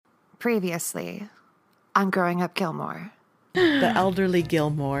Previously on Growing Up Gilmore. The elderly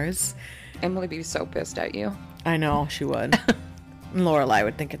Gilmores. Emily would be so pissed at you. I know, she would. And Lorelai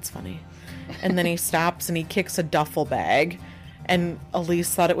would think it's funny. And then he stops and he kicks a duffel bag. And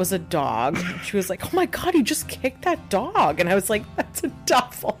Elise thought it was a dog. She was like, oh my God, he just kicked that dog. And I was like, that's a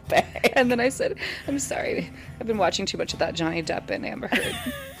duffel bag. And then I said, I'm sorry. I've been watching too much of that Johnny Depp and Amber Heard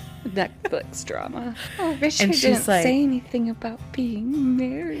Netflix drama. Oh, I wish I didn't say anything about being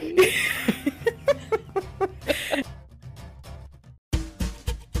married.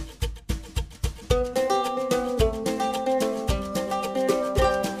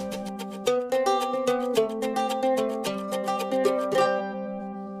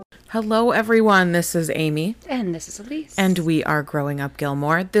 Hello, everyone. This is Amy. And this is Elise. And we are Growing Up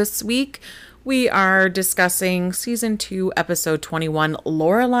Gilmore. This week, we are discussing Season 2, Episode 21,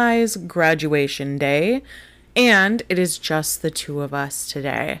 Lorelai's Graduation Day. And it is just the two of us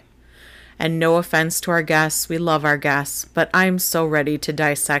today. And no offense to our guests. We love our guests. But I'm so ready to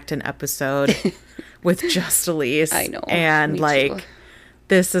dissect an episode with just Elise. I know. And, too.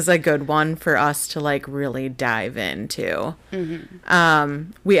 This is a good one for us to really dive into.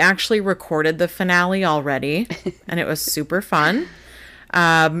 Mm-hmm. We actually recorded the finale already and it was super fun.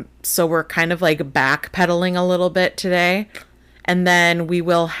 So we're kind of backpedaling a little bit today, and then we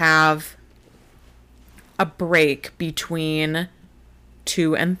will have a break between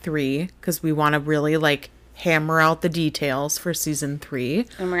 2 and 3 because we want to really hammer out the details for season 3.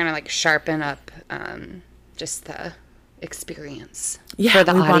 And we're going to sharpen up just the experience. Yeah, for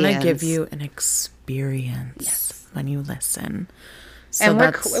the we want to audience. give you an experience Yes. when you listen. So and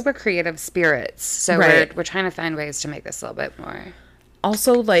we're creative spirits, so right. we're trying to find ways to make this a little bit more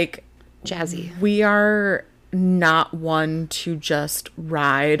also jazzy. We are not one to just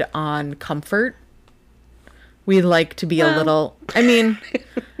ride on comfort. We like to be a little, I mean,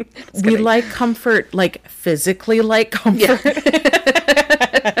 we like comfort, physically comfort. Yeah.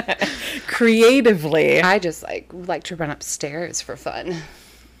 Creatively. I just like to run upstairs for fun.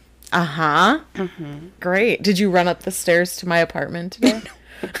 Uh-huh. Mm-hmm. Great. Did you run up the stairs to my apartment today?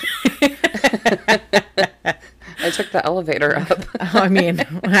 I took the elevator up. I mean,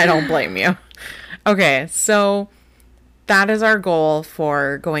 I don't blame you. Okay, so that is our goal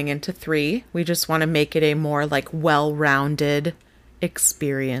for going into 3. We just want to make it a more well-rounded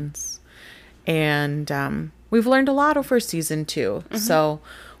experience. And we've learned a lot over season 2. Mm-hmm. So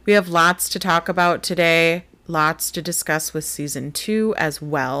we have lots to talk about today, lots to discuss with season 2 as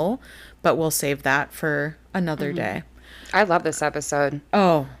well, but we'll save that for another day. I love this episode.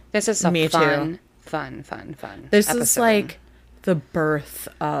 Oh, this is some me fun, too. fun This episode. is the birth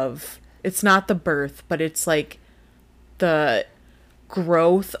of, it's not the birth, but it's the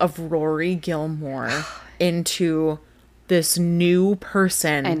growth of Rory Gilmore into this new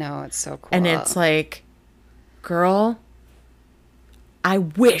person. I know, it's so cool. And it's girl, I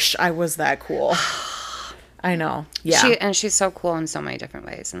wish I was that cool. I know. Yeah. She's so cool in so many different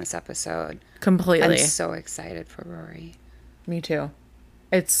ways in this episode. Completely. I'm so excited for Rory. Me too.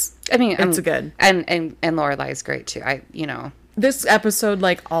 It's good. And Lorelai's great too. This episode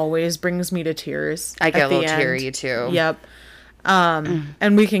always brings me to tears. I get a little end. teary too. Yep.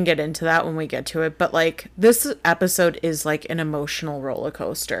 And we can get into that when we get to it. But this episode is an emotional roller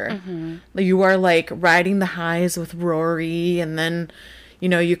coaster. Mm-hmm. You are riding the highs with Rory, and then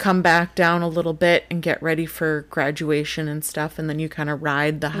you come back down a little bit and get ready for graduation and stuff, and then you kind of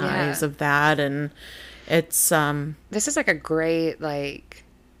ride the highs of that, and it's this is a great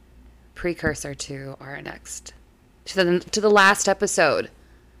precursor to our next to the last episode.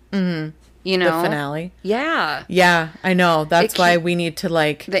 Mm-hmm. The finale. Yeah, I know. That's why we need to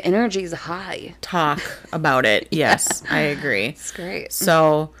the energy's high. Talk about it. Yes, I agree. It's great.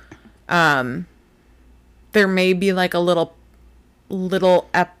 So there may be a little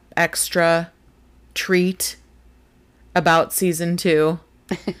extra treat about season 2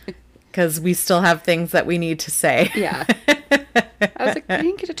 because we still have things that we need to say. Yeah. I was we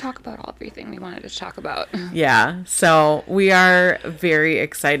didn't get to talk about everything we wanted to talk about. Yeah. So we are very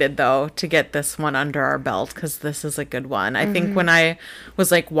excited, though, to get this one under our belt because this is a good one. I think when I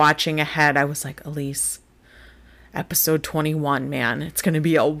was watching ahead, I was Elise, episode 21, man, it's gonna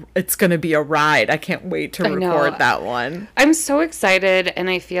be a ride. I can't wait to record that one. I'm so excited, and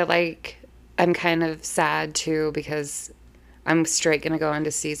I feel I'm kind of sad too because I'm straight gonna go into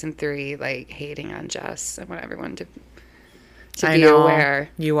season 3 hating on Jess. I want everyone to be aware.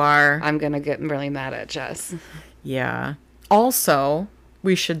 You are. I'm gonna get really mad at Jess. Yeah. Also,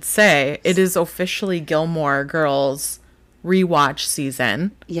 we should say it is officially Gilmore Girls rewatch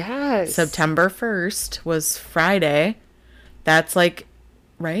season. Yes. September 1st was Friday. That's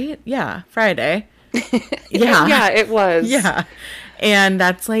right? Yeah, Friday. Yeah. Yeah, it was. Yeah. And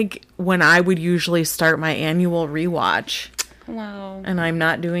that's like when I would usually start my annual rewatch. Wow. And I'm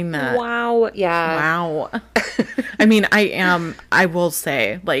not doing that. Wow. Yeah. Wow. I mean, I will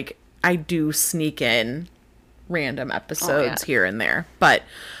say, like, I do sneak in random episodes here and there. But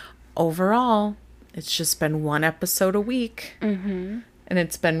overall, it's just been one episode a week. Mm-hmm. And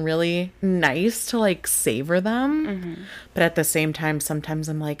it's been really nice to, like, savor them. Mm-hmm. But at the same time, sometimes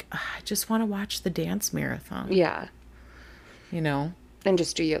I'm like, I just want to watch the dance marathon. Yeah. You know? And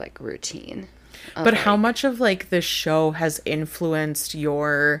just do your, like, routine. But how much of, like, this show has influenced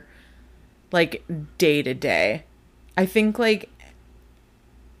your, like, day-to-day? I think, like,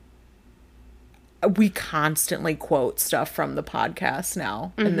 we constantly quote stuff from the podcast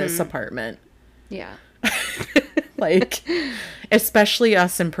now in this apartment. Yeah. Like, especially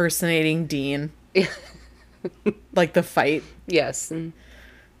us impersonating Dean. Like, the fight. Yes.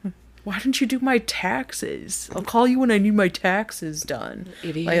 Why don't you do my taxes? I'll call you when I need my taxes done.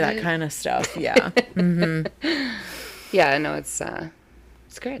 Idiot. Like that kind of stuff. Yeah. Yeah, no, it's good.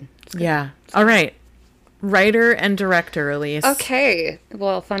 It's good. Yeah. All right. Writer and director, Elise. Okay.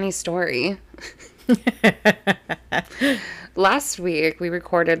 Well, funny story. Last week we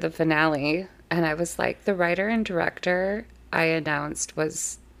recorded the finale, and I was like, the writer and director I announced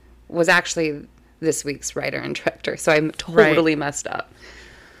was actually this week's writer and director. So I totally messed up.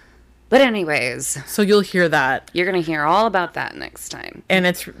 But anyways, So you'll hear that. you're going to hear all about that next time. And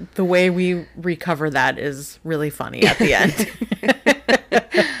it's the way we recover that is really funny at the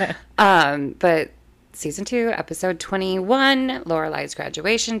end. But season 2, episode 21, Lorelai's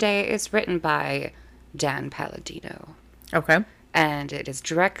graduation day, is written by Dan Palladino. Okay. And it is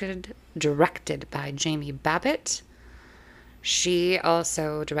directed by Jamie Babbitt. She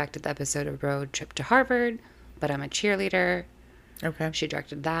also directed the episode of Road Trip to But I'm a Cheerleader. Okay. She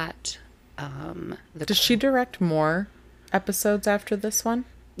directed that. Does she direct more episodes after this one?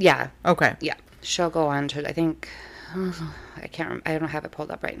 Yeah. Okay. Yeah. She'll go on to, I think, I can't remember. I don't have it pulled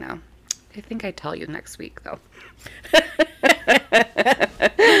up right now. I think I tell you next week, though.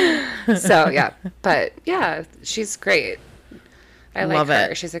 So, yeah. But, yeah, she's great. I like Love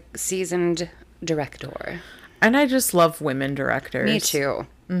her. it. She's a seasoned director. And I just love women directors. Me too.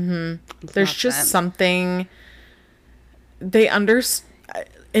 There's just something they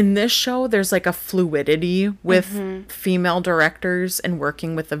in this show, there's like a fluidity with female directors and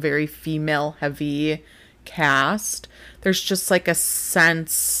working with a very female heavy cast. There's just like a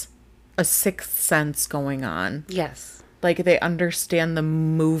sixth sense going on. Yes. Like they understand the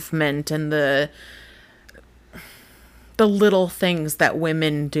movement and the little things that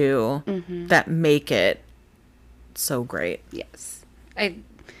women do that make it so great. Yes.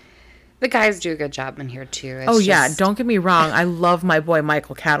 The guys do a good job in here, too. It's yeah. Don't get me wrong. I love my boy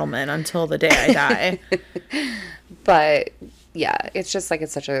Michael Cattleman until the day I die. But, yeah, it's just like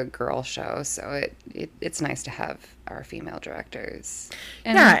it's such a girl show. So it's nice to have our female directors.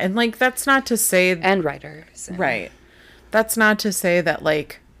 And like, that's not to say... And writers. Right. That's not to say that,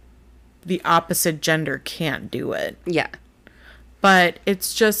 like, the opposite gender can't do it. Yeah. But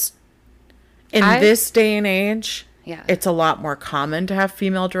it's just... In this day and age... Yeah. It's a lot more common to have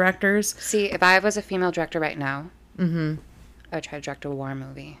female directors. See, if I was a female director right now, I would try to direct a war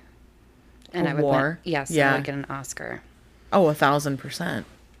movie. And I would war? Yes, Yeah. I would get an Oscar. Oh, 1,000%.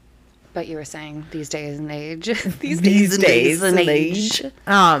 But you were saying these days and age. These days and age.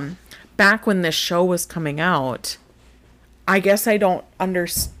 Back when this show was coming out, I guess I don't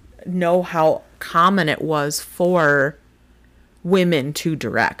know how common it was for women to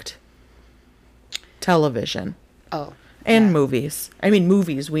direct television. Oh. And movies. I mean,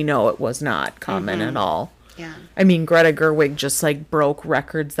 movies, we know it was not common at all. Yeah. I mean, Greta Gerwig just, like, broke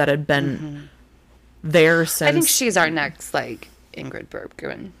records that had been there since... I think she's our next, like, Ingrid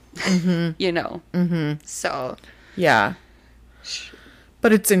Bergman. You know? So... Yeah.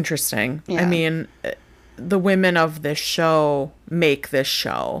 But it's interesting. Yeah. I mean, the women of this show make this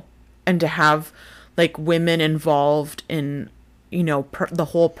show. And to have, like, women involved in, you know, the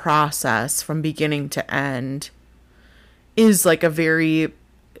whole process from beginning to end is, like, a very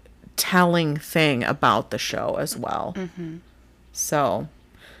telling thing about the show as well. So,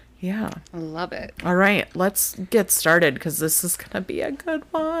 yeah. I love it. All right, let's get started because this is going to be a good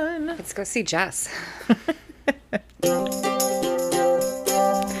one. Let's go see Jess.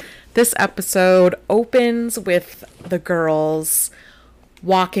 This episode opens with the girls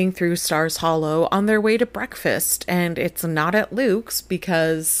walking through Stars Hollow on their way to breakfast, and it's not at Luke's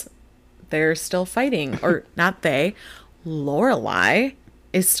because they're still fighting. Or not they. Lorelai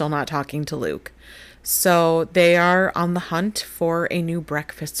is still not talking to Luke. So they are on the hunt for a new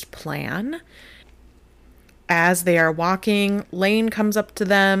breakfast plan. As they are walking, Lane comes up to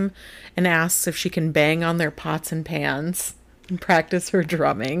them and asks if she can bang on their pots and pans and practice her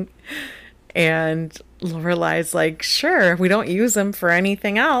drumming. And Lorelai's like, sure, we don't use them for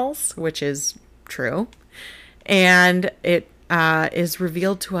anything else, which is true. And it is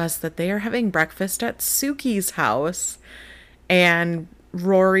revealed to us that they are having breakfast at Suki's house. And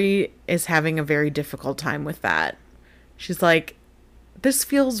Rory is having a very difficult time with that. She's like, this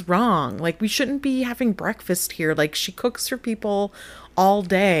feels wrong. Like, we shouldn't be having breakfast here. Like, she cooks for people all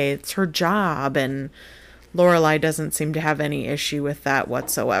day. It's her job. And Lorelai doesn't seem to have any issue with that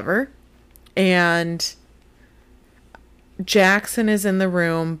whatsoever. And Jackson is in the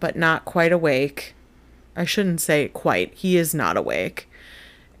room, but not quite awake. I shouldn't say quite. He is not awake.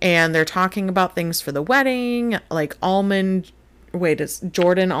 And they're talking about things for the wedding, like it's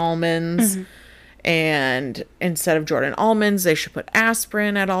Jordan almonds. Mm-hmm. And instead of Jordan almonds, they should put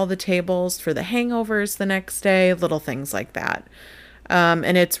aspirin at all the tables for the hangovers the next day, little things like that.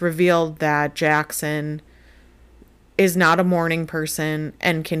 And it's revealed that Jackson is not a morning person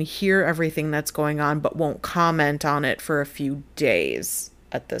and can hear everything that's going on, but won't comment on it for a few days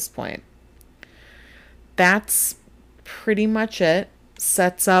at this point. That's pretty much it.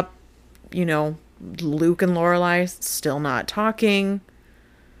 Sets up, Luke and Lorelai still not talking.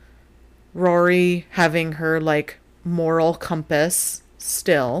 Rory having her, moral compass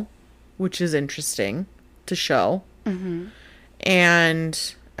still, which is interesting to show. Mm-hmm.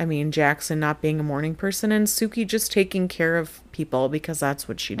 And, Jackson not being a morning person and Suki just taking care of people because that's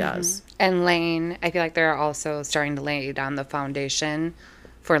what she does. Mm-hmm. And Lane, I feel like they're also starting to lay down the foundation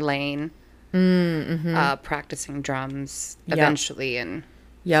for Lane. Mm-hmm. Practicing drums eventually at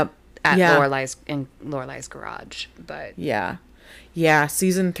Lorelai's garage. But yeah,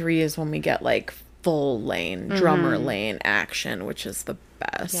 season 3 is when we get full Lane, drummer Lane action, which is the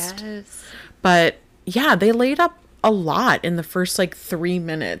best. Yes. But yeah, they laid up a lot in the first 3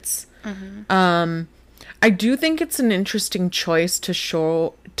 minutes. Mm-hmm. I do think it's an interesting choice to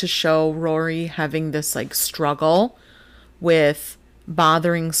show Rory having this struggle with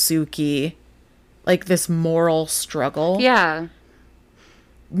bothering Suki, this moral struggle. Yeah.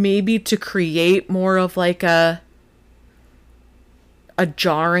 Maybe to create more of a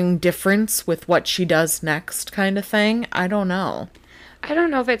jarring difference with what she does next kind of thing. I don't know. I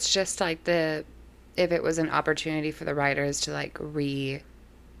don't know if it's just if it was an opportunity for the writers to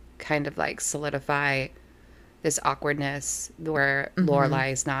solidify this awkwardness where mm-hmm.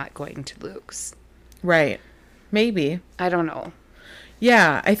 Lorelai is not going to Luke's. Right. Maybe. I don't know.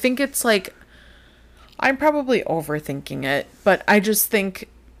 Yeah, I think it's I'm probably overthinking it, but I just think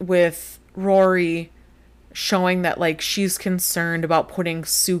with Rory showing that she's concerned about putting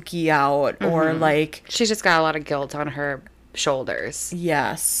Suki out mm-hmm. or she's just got a lot of guilt on her shoulders.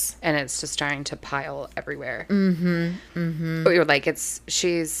 Yes. And it's just starting to pile everywhere. Mm-hmm. Mm-hmm. But you're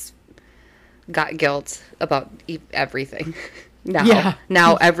she's got guilt about everything.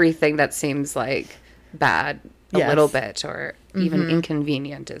 Now everything that seems bad a little bit or even mm-hmm.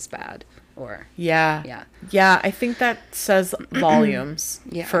 inconvenient is bad. Or yeah, I think that says volumes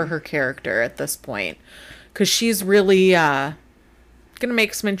for her character at this point, because she's really gonna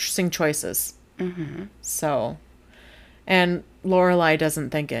make some interesting choices. Mm-hmm. So, and Lorelai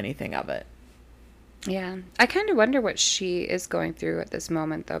doesn't think anything of it. Yeah, I kind of wonder what she is going through at this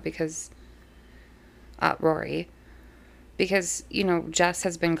moment, though, because Rory, because Jess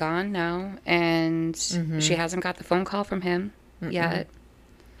has been gone now, and mm-hmm. she hasn't got the phone call from him yet.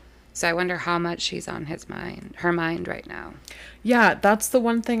 So I wonder how much she's on her mind right now. Yeah, that's the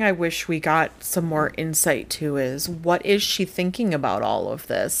one thing I wish we got some more insight to is what is she thinking about all of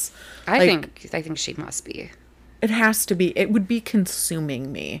this? I think she must be. It has to be. It would be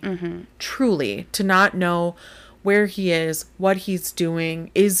consuming me. Mm-hmm. Truly, to not know where he is, what he's doing,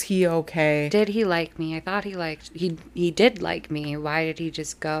 is he okay? Did he like me? I thought he did like me. Why did he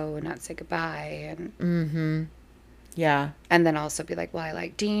just go and not say goodbye? And mm-hmm. Yeah. And then also be well, I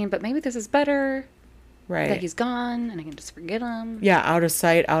like Dean, but maybe this is better. Right. That he's gone and I can just forget him. Yeah, out of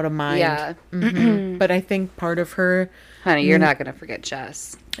sight, out of mind. Yeah. Mm-hmm. But I think part of her... Honey, you're not going to forget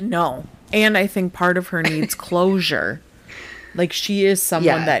Jess. No. And I think part of her needs closure. She is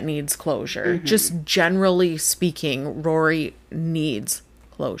someone that needs closure. Mm-hmm. Just generally speaking, Rory needs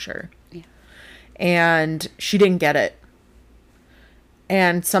closure. Yeah. And she didn't get it.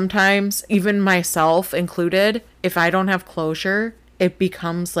 And sometimes, even myself included, if I don't have closure, it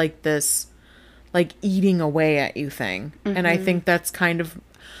becomes this, eating away at you thing. Mm-hmm. And I think that's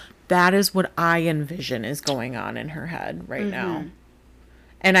that is what I envision is going on in her head right mm-hmm. now.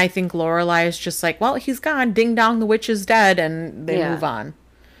 And I think Lorelai is just like, well, he's gone. Ding dong, the witch is dead. And they Yeah. move on,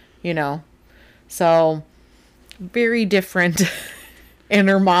 you know? So very different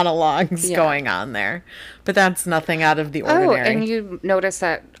inner monologues Yeah. going on there. But that's nothing out of the Oh, ordinary. and you notice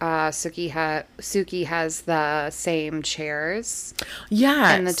that Suki has the same chairs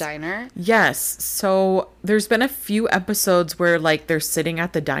Yes. in the diner. Yes. So there's been a few episodes where like they're sitting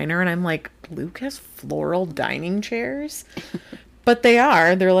at the diner and I'm like, Luke has floral dining chairs? But they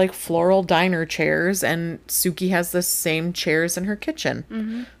are. They're like floral diner chairs, and Suki has the same chairs in her kitchen.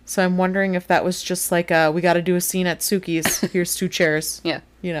 Mm-hmm. So I'm wondering if that was just like we got to do a scene at Suki's. Here's 2 chairs. Yeah.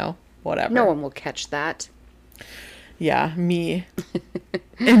 You know, whatever. No one will catch that. Yeah, me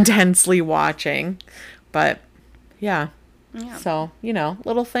intensely watching. But yeah. Yeah. So, you know,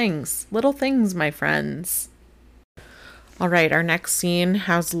 little things, my friends. All right, our next scene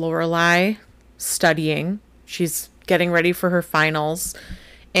has Lorelai studying. She's getting ready for her finals,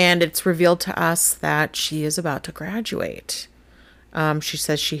 and it's revealed to us that she is about to graduate. She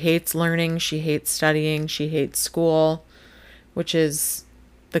says she hates learning, she hates studying, she hates school, which is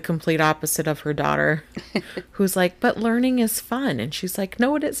the complete opposite of her daughter, who's like, but learning is fun. And she's like,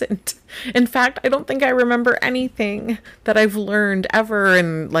 no, it isn't. In fact, I don't think I remember anything that I've learned ever.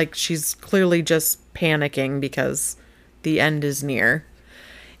 And like, she's clearly just panicking because the end is near.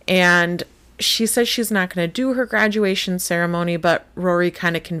 And she says she's not going to do her graduation ceremony, but Rory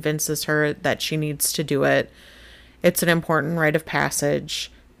kind of convinces her that she needs to do it. It's an important rite of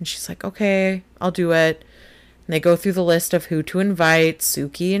passage. And she's like, okay, I'll do it. And they go through the list of who to invite,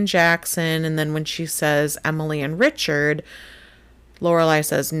 Suki and Jackson. And then when she says Emily and Richard, Lorelai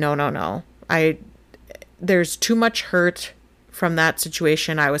says, no. There's too much hurt from that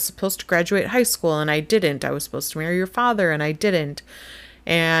situation. I was supposed to graduate high school and I didn't. I was supposed to marry your father and I didn't.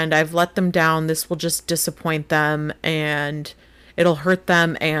 And I've let them down. This will just disappoint them and it'll hurt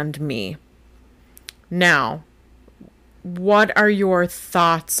them and me. Now, what are your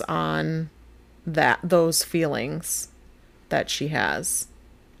thoughts on those feelings that she has?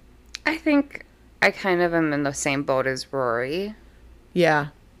 I think I kind of am in the same boat as Rory. Yeah,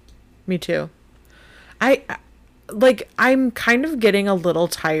 me too. I'm kind of getting a little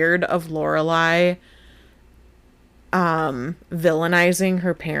tired of Lorelai villainizing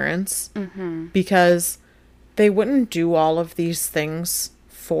her parents, because they wouldn't do all of these things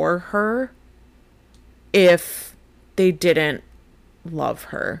for her if they didn't love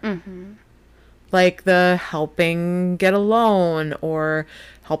her. Like the helping get a loan or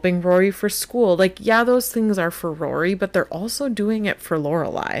helping Rory for school. Like, yeah, those things are for Rory, but they're also doing it for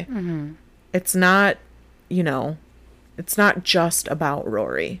Lorelai. It's not, it's not just about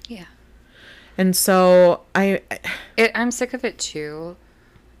Rory. Yeah. And so I'm sick of it too.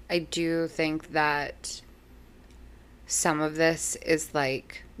 I do think that some of this is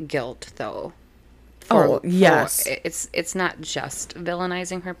like guilt, though. Yes. It's not just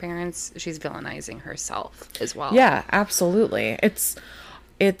villainizing her parents. She's villainizing herself as well. Yeah, absolutely. It's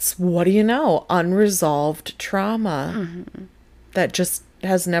what do you know? Unresolved trauma that just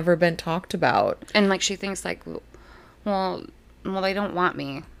has never been talked about. And like she thinks like, well, they don't want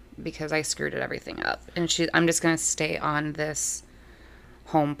me because I screwed everything up, and I'm just gonna stay on this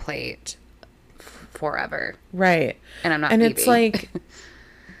home plate forever. Right. And I'm not. And leaving. it's like,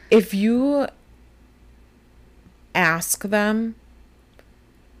 if you ask them,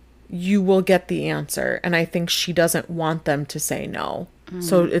 you will get the answer. And I think she doesn't want them to say no.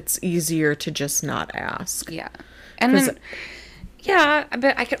 So it's easier to just not ask. Yeah. And then, yeah,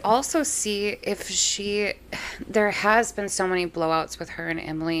 but I could also see if there has been so many blowouts with her and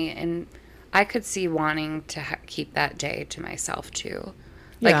Emily, and I could see wanting to keep that day to myself too.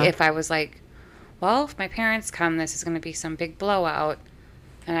 Like if I was like, well, if my parents come, this is going to be some big blowout,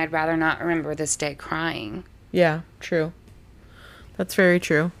 and I'd rather not remember this day crying. Yeah, true. That's very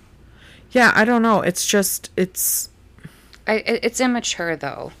true. Yeah, I don't know. It's just, it's immature,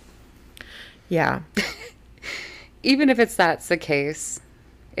 though. Yeah. Even if that's the case,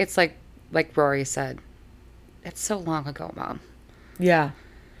 it's like Rory said, it's so long ago, Mom. Yeah.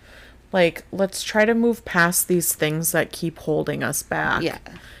 Like, let's try to move past these things that keep holding us back. Yeah.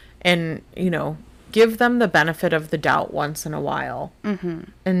 And, give them the benefit of the doubt once in a while.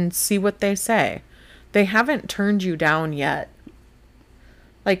 And see what they say. They haven't turned you down yet.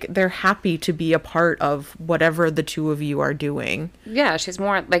 Like, they're happy to be a part of whatever the two of you are doing. Yeah, she's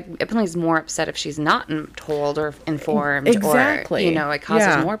more, like, Emily's more upset if she's not told or informed. Exactly. Or, it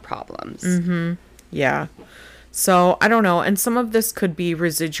causes more problems. Yeah. So, I don't know. And some of this could be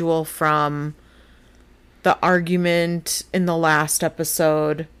residual from the argument in the last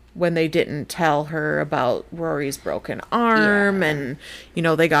episode when they didn't tell her about Rory's broken arm, and, you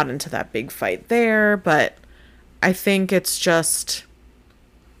know, they got into that big fight there. But I think it's just,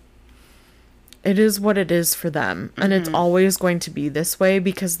 it is what it is for them. And it's always going to be this way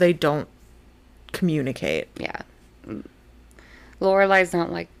because they don't communicate. Yeah. Lorelai's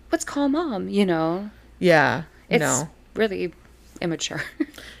not like, let's call Mom, you know? Yeah. It's really immature.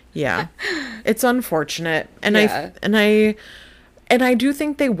 Yeah. It's unfortunate. And Yeah. I do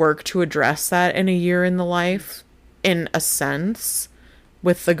think they work to address that in A Year in the Life, in a sense,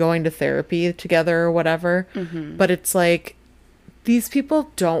 with the going to therapy together or whatever. But it's like, these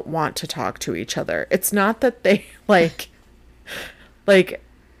people don't want to talk to each other. It's not that they like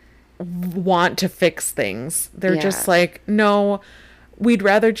want to fix things. They're just like, no, we'd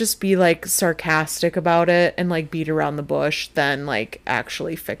rather just be like sarcastic about it and like beat around the bush than like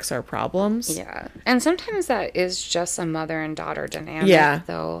actually fix our problems. Yeah. And sometimes that is just a mother and daughter dynamic,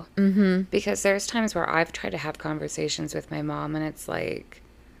 though. Because there's times where I've tried to have conversations with my mom and it's like,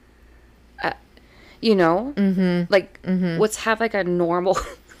 you know, like, let's have like a normal,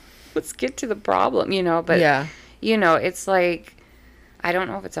 let's get to the problem, you know? But, you know, it's like, I don't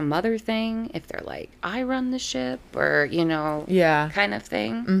know if it's a mother thing, if they're like, I run the ship, or, you know, kind of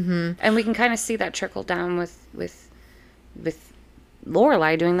thing. And we can kind of see that trickle down with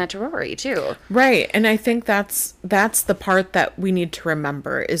Lorelai doing that to Rory, too. Right. And I think that's the part that we need to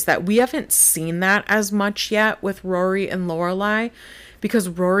remember, is that we haven't seen that as much yet with Rory and Lorelai, because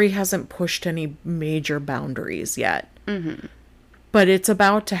Rory hasn't pushed any major boundaries yet. But it's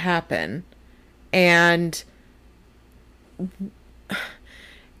about to happen. And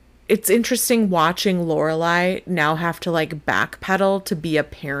it's interesting watching Lorelai now have to like backpedal to be a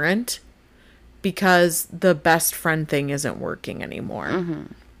parent, because the best friend thing isn't working anymore.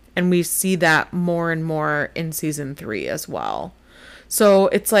 And we see that more and more in season 3 as well. So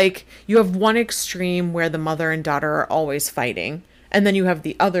it's like you have one extreme where the mother and daughter are always fighting, and then you have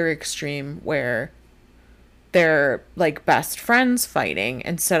the other extreme where they're like best friends fighting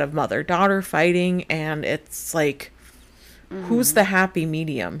instead of mother-daughter fighting. And it's like, who's the happy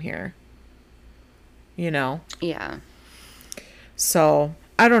medium here? You know? Yeah. So,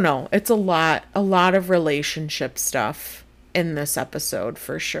 I don't know. It's a lot of relationship stuff in this episode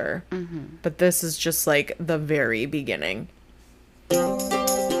for sure. But this is just like the very beginning. All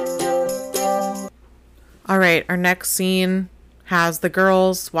right, our next scene has the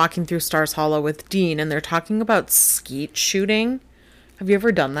girls walking through Stars Hollow with Dean, and they're talking about skeet shooting. Have you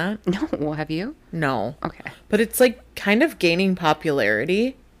ever done that? No, have you? No. Okay. But it's like kind of gaining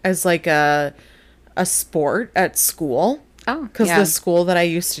popularity as like a sport at school. Oh, because the school that I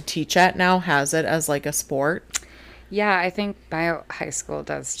used to teach at now has it as like a sport. Yeah, I think my high school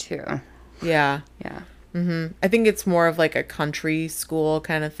does too. Yeah. Yeah. I think it's more of like a country school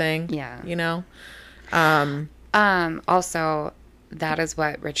kind of thing. Yeah. You know? Also, that is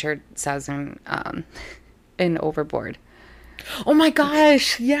what Richard says in Overboard. Oh my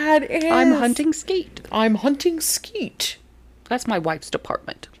gosh. Yeah, it is. I'm hunting skeet. I'm hunting skeet. That's my wife's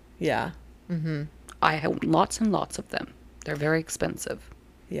department. Yeah. I have lots and lots of them. They're very expensive.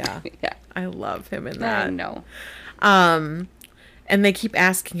 Yeah. Yeah. I love him in that. I know. And they keep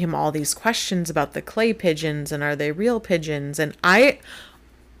asking him all these questions about the clay pigeons and are they real pigeons? And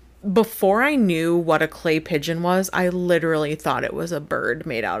before I knew what a clay pigeon was, I literally thought it was a bird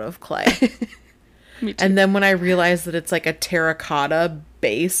made out of clay. Me too. And then when I realized that it's like a terracotta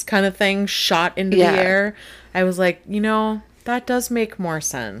base kind of thing shot into the air, I was like, you know, that does make more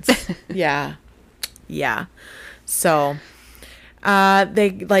sense. Yeah. So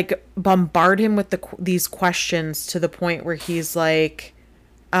they like bombard him with these questions to the point where he's like,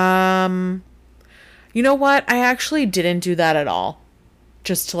 you know what? I actually didn't do that at all.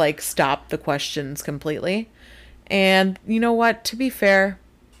 Just to like stop the questions completely. And you know what? To be fair,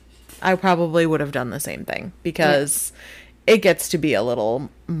 I probably would have done the same thing, because it gets to be a little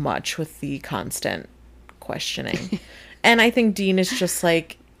much with the constant questioning. And I think Dean is just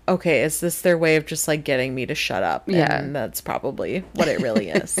like, okay, is this their way of just like getting me to shut up? Yeah. And that's probably what it really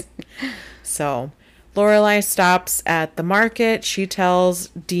is. So Lorelai stops at the market. She tells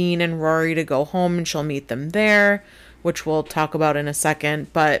Dean and Rory to go home and she'll meet them there, which we'll talk about in a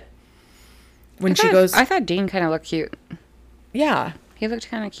second. But when she goes... I thought Dean kind of looked cute. Yeah. He looked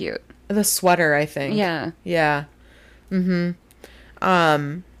kind of cute. The sweater, I think. Yeah. Yeah. When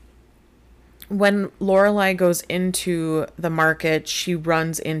Lorelai goes into the market, she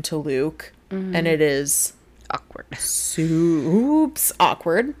runs into Luke, and it is Awkward. Oops,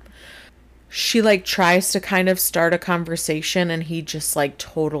 awkward. She like tries to kind of start a conversation, and he just like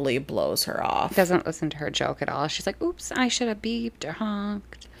totally blows her off. Doesn't listen to her joke at all. She's like, oops, I should have beeped or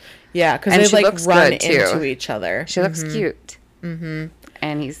honked. Yeah, because And they she like looks run good, too. into each other. She looks cute. Mm-hmm.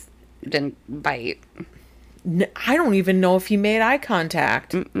 And he's didn't bite. I don't even know if he made eye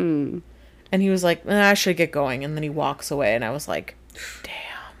contact. Mm-mm. And he was like, I should get going. And then he walks away. And I was like, damn,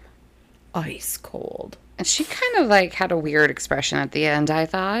 ice cold. And she kind of like had a weird expression at the end, I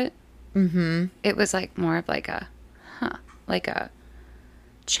thought. Mm-hmm. It was like more of like a, like a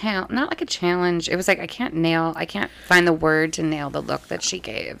not like a challenge. It was like I can't find the word to nail the look that she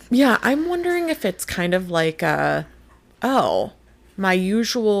gave. Yeah, I'm wondering if it's kind of like my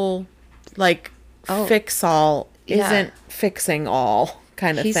usual like fix all isn't fixing all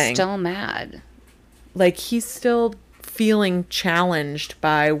kind of thing. He's still mad. Like he's still feeling challenged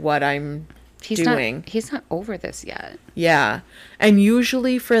by what I'm doing. He's not over this yet. Yeah. And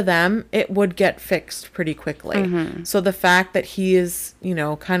usually for them, it would get fixed pretty quickly. Mm-hmm. So the fact that he is,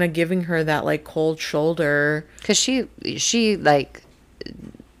 kind of giving her that like cold shoulder. Because she like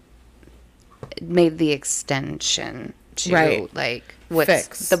made the extension to like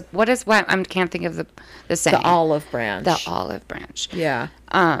fix. I can't think of the saying. The olive branch. The olive branch. Yeah.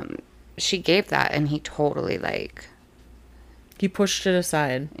 She gave that and he totally like. He pushed it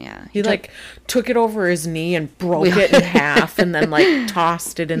aside. Yeah. He like took it over his knee and broke it in half and then like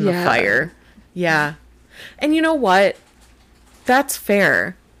tossed it in the fire. Yeah. And you know what? That's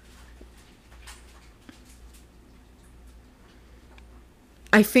fair.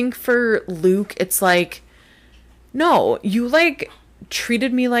 I think for Luke, it's like, no, you like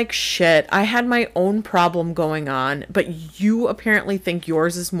treated me like shit. I had my own problem going on, but you apparently think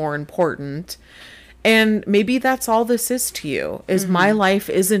yours is more important. And maybe that's all this is to you, is my life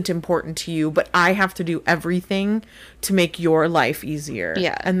isn't important to you, but I have to do everything to make your life easier.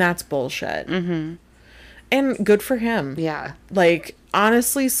 Yeah. And that's bullshit. Mm-hmm. And good for him. Yeah. Like,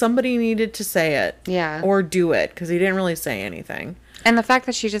 honestly, somebody needed to say it. Yeah. Or do it, because he didn't really say anything. And the fact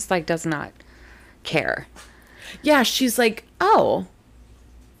that she just, like, does not care. Yeah, she's like, oh,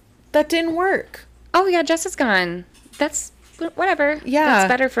 that didn't work. Oh, yeah, Jess is gone. That's... whatever. Yeah.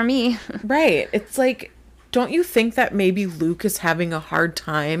 That's better for me. Right. It's like, don't you think that maybe Luke is having a hard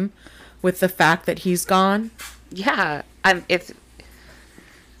time with the fact that he's gone? Yeah. If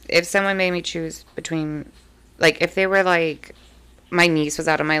someone made me choose between, like, if they were like, my niece was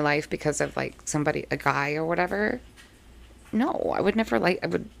out of my life because of like a guy or whatever, no, I would never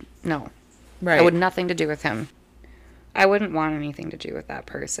no. Right. I would nothing to do with him. I wouldn't want anything to do with that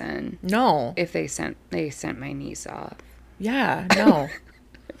person. No. If they sent my niece off. Yeah, no.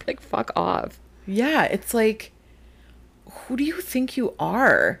 Like, fuck off. Yeah, it's like, who do you think you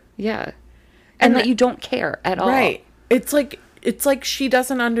are? Yeah. And that you don't care at all. Right. It's like she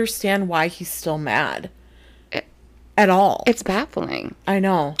doesn't understand why he's still mad. At all. It's baffling. I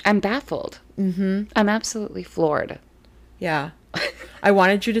know. I'm baffled. Mm-hmm. I'm absolutely floored. Yeah. I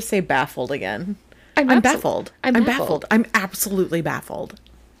wanted you to say baffled again. I'm baffled. I'm baffled. I'm absolutely baffled.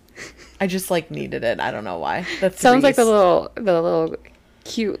 I just like needed it. I don't know why. That sounds like the little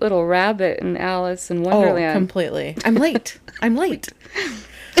cute little rabbit in Alice in Wonderland. Oh, completely. I'm late.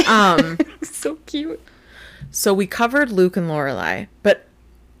 So cute. So we covered Luke and Lorelai, but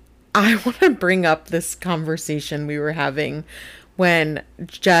I want to bring up this conversation we were having when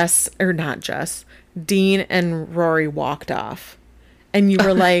Dean and Rory walked off. And you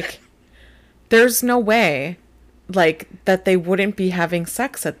were like, there's no way like that they wouldn't be having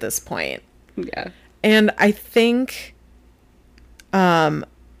sex at this point. Yeah. And I think at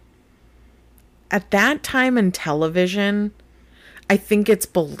that time in television, I think it's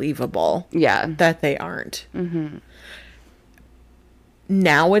believable that they aren't. Mm-hmm.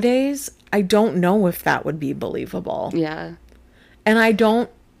 Nowadays, I don't know if that would be believable. Yeah. And I don't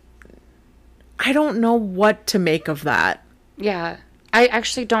know what to make of that. Yeah. I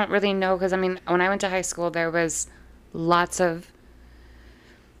actually don't really know because, I mean, when I went to high school, there was lots of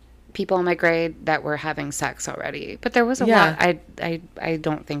people in my grade that were having sex already. But there was a lot I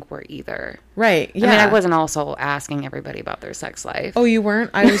don't think were either. Right, yeah. I mean, I wasn't also asking everybody about their sex life. Oh, you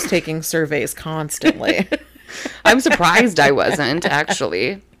weren't? I was taking surveys constantly. I'm surprised I wasn't,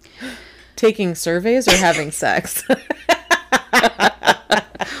 actually. Taking surveys or having sex?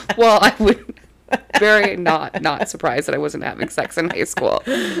 Well, I would... very not surprised that I wasn't having sex in high school.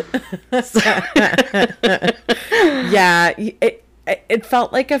 Yeah, it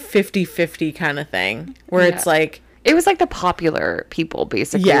felt like a 50-50 kind of thing where it's like it was like the popular people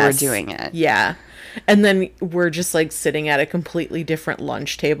basically were doing it. Yeah. And then we're just like sitting at a completely different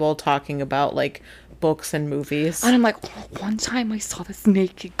lunch table talking about like books and movies. And I'm like, one time I saw this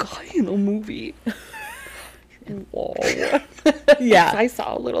naked guy in a movie. Whoa. Yeah. I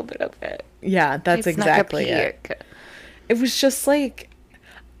saw a little bit of it. Yeah, that's exactly it. It was just like,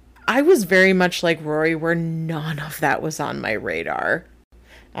 I was very much like Rory, where none of that was on my radar.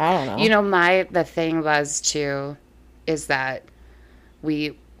 I don't know. You know, the thing was too, is that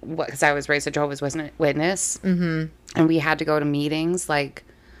because I was raised a Jehovah's Witness, and we had to go to meetings,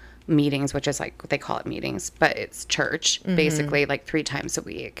 which is like, they call it meetings, but it's church, basically, like 3 times a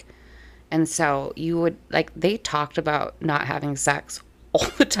week. And so you would, like, they talked about not having sex all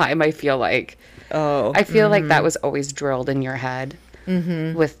the time, I feel like. Oh. I feel like that was always drilled in your head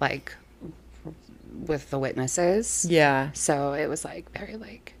with the witnesses. Yeah. So it was like very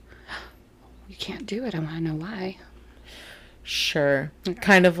like, you can't do it. I want to know why. Sure.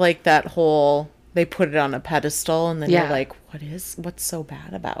 Kind of like that whole, they put it on a pedestal and then you're like, what's so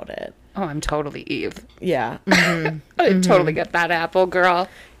bad about it? Oh, I'm totally Eve. Yeah. I totally get that apple, girl.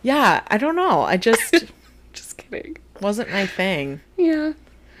 Yeah. I don't know. I just Just kidding. wasn't my thing. Yeah.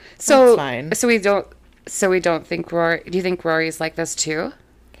 So That's fine. So we don't think Rory. Do you think Rory's like this too?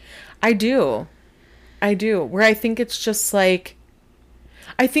 I do. Where I think it's just like,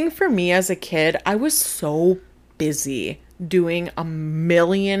 I think for me as a kid, I was so busy doing a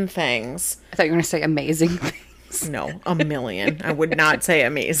million things. I thought you were going to say amazing things. No, a million. I would not say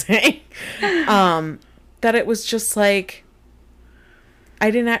amazing. That it was just like,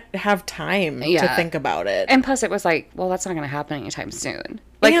 I didn't have time to think about it. And plus it was like, well, that's not going to happen anytime soon.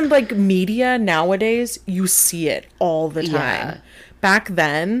 And like media nowadays, you see it all the time. Yeah. Back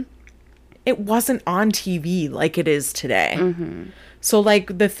then, it wasn't on TV like it is today. So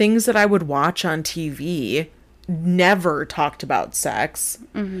like the things that I would watch on TV never talked about sex.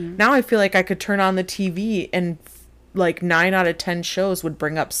 Now I feel like I could turn on the TV and like 9 out of 10 shows would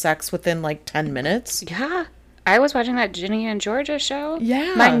bring up sex within like 10 minutes. Yeah. I was watching that Ginny and Georgia show.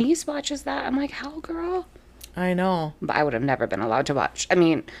 Yeah. My niece watches that. I'm like, how, girl? I know. But I would have never been allowed to watch. I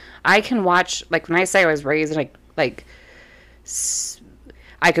mean, I can watch, like, when I say I was raised, like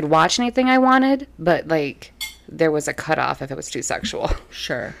I could watch anything I wanted, but, like, there was a cutoff if it was too sexual.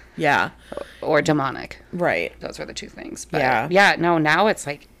 Sure. Yeah. Or demonic. Right. Those were the 2 things. But yeah, no, now it's,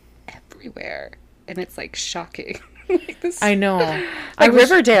 like, everywhere. And it's, like, shocking. Like this, I know. Like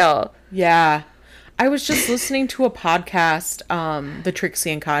Riverdale. Yeah. I was just listening to a podcast, the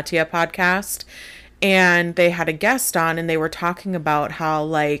Trixie and Katya podcast, and they had a guest on, and they were talking about how,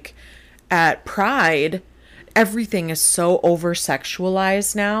 like, at Pride, everything is so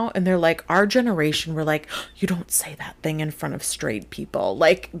over-sexualized now, and they're like, our generation, we're like, you don't say that thing in front of straight people,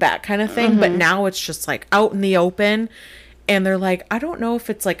 like, that kind of thing, but now it's just, like, out in the open, and they're like, I don't know if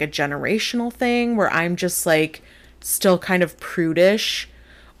it's, like, a generational thing, where I'm just, like, still kind of prudish,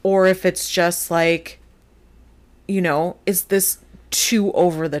 or if it's just, like, you know, is this too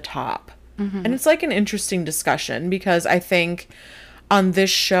over the top? And it's like an interesting discussion, because I think on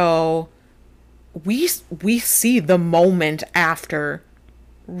this show we see the moment after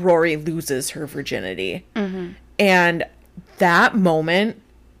Rory loses her virginity, and that moment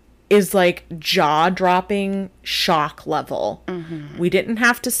is like jaw-dropping shock level. We didn't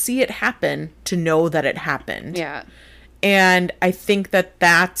have to see it happen to know that it happened. Yeah. And I think that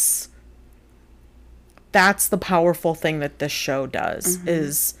that's the powerful thing that this show does,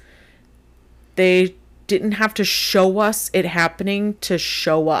 is they didn't have to show us it happening to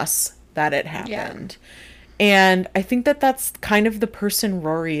show us that it happened. Yeah. And I think that that's kind of the person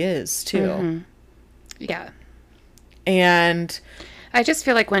Rory is, too. Yeah. And I just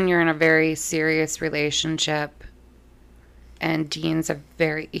feel like when you're in a very serious relationship, and Dean's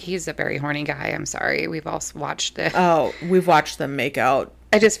he's a very horny guy. I'm sorry. We've all watched it. Oh, we've watched them make out.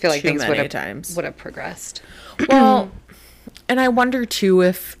 I just feel like things would have progressed. Well, and I wonder, too,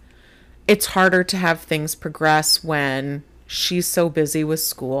 if it's harder to have things progress when she's so busy with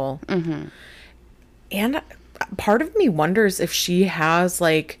school. And part of me wonders if she has,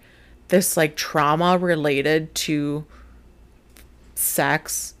 like, this, like, trauma related to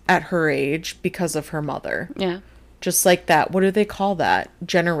sex at her age because of her mother. Yeah. Just like that. What do they call that?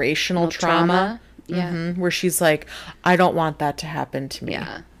 Generational trauma? Yeah. Where she's like, I don't want that to happen to me.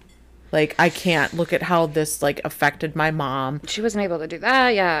 Yeah. Like, I can't look at how this, like, affected my mom. She wasn't able to do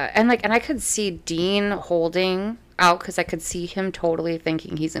that. Yeah. And I could see Dean holding out, because I could see him totally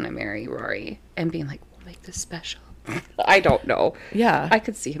thinking he's going to marry Rory and being like, we'll make this special. I don't know. Yeah. I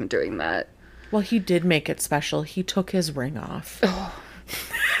could see him doing that. Well, he did make it special. He took his ring off.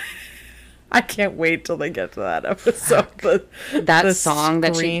 I can't wait till they get to that episode. That song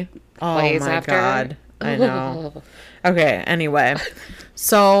that she plays after. Oh, my God. I know. Okay, anyway.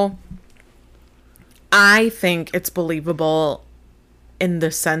 So, I think it's believable in the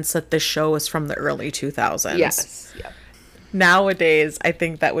sense that this show is from the early 2000s. Yes. Yep. Nowadays, I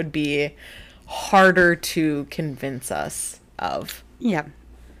think that would be harder to convince us of. Yeah.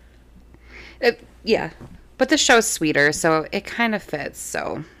 Yeah. But the show's sweeter, so it kind of fits.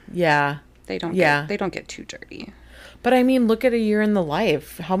 So Yeah. they don't get too dirty. But I mean, look at A Year in the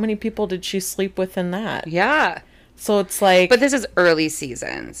Life. How many people did she sleep with in that? Yeah. So it's like... But this is early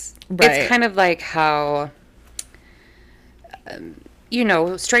seasons. Right. It's kind of like how,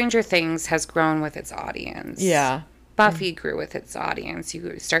 Stranger Things has grown with its audience. Yeah. Buffy grew with its audience.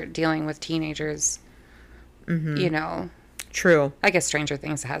 You start dealing with teenagers, True. I guess Stranger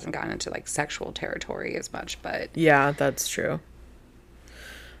Things hasn't gotten into, like, sexual territory as much, but... Yeah, that's true.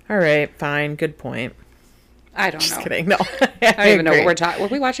 All right, fine. Good point. I don't know. Just kidding. No. I don't even know what we're talking... Were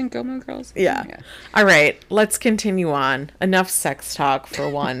we watching Gilmore Girls? Yeah. All right, let's continue on. Enough sex talk for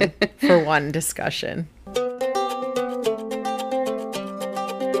one discussion.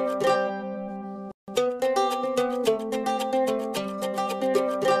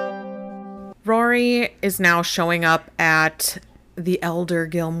 Rory is now showing up at the elder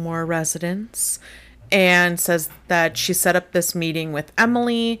Gilmore residence and says that she set up this meeting with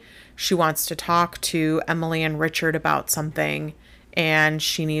Emily. She wants to talk to Emily and Richard about something, and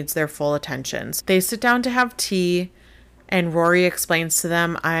she needs their full attention. They sit down to have tea, and Rory explains to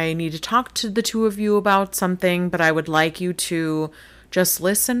them, I need to talk to the two of you about something, but I would like you to just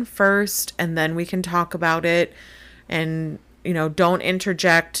listen first, and then we can talk about it. And don't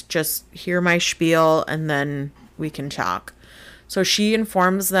interject, just hear my spiel, and then we can talk. So she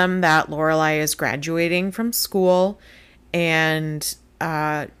informs them that Lorelai is graduating from school, and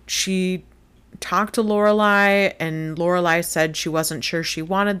she talked to Lorelai, and Lorelai said she wasn't sure she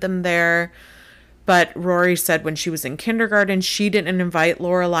wanted them there. But Rory said when she was in kindergarten, she didn't invite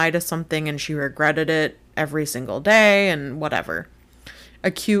Lorelai to something, and she regretted it every single day, and whatever. A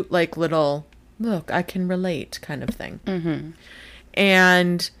cute, like, little... look, I can relate kind of thing. Mm-hmm.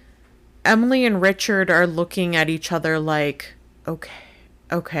 And Emily and Richard are looking at each other like,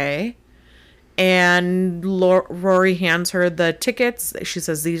 okay. And Rory hands her the tickets. She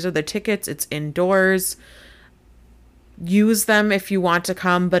says, these are the tickets. It's indoors. Use them if you want to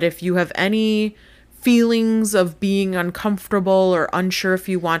come. But if you have any feelings of being uncomfortable or unsure if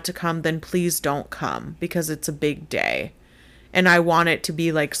you want to come, then please don't come because it's a big day. And I want it to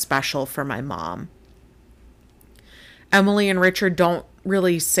be, like, special for my mom. Emily and Richard don't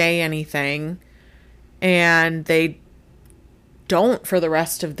really say anything. And they don't for the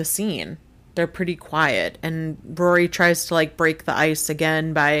rest of the scene. They're pretty quiet. And Rory tries to, like, break the ice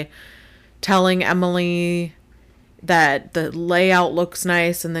again by telling Emily that the layout looks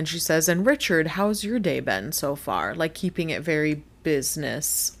nice. And then she says, and Richard, how's your day been so far? Like, keeping it very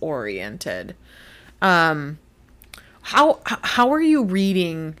business-oriented. How are you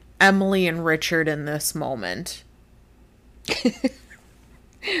reading Emily and Richard in this moment?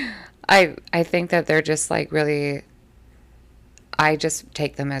 I think that they're just, like, really... I just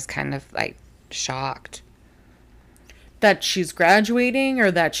take them as kind of, like, shocked. That she's graduating, or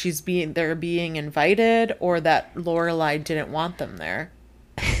that they're being invited, or that Lorelai didn't want them there?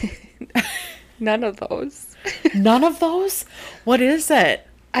 None of those. None of those? What is it?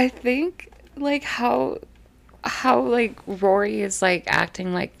 I think, like, how like Rory is, like,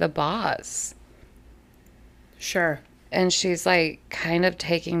 acting like the boss. Sure. And she's, like, kind of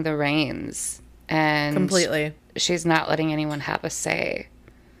taking the reins. And completely. She's not letting anyone have a say.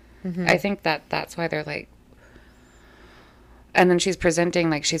 Mm-hmm. I think that's why they're, like... And then she's presenting,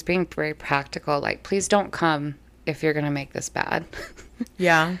 like, she's being very practical. Like, please don't come if you're going to make this bad.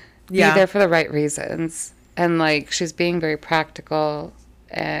 Yeah. Be there for the right reasons. And, like, she's being very practical.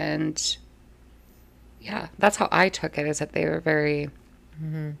 And, yeah, that's how I took it, is that they were very...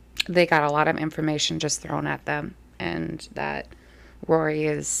 Mm-hmm. They got a lot of information just thrown at them. And that Rory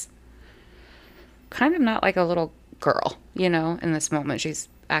is kind of not like a little girl, in this moment. She's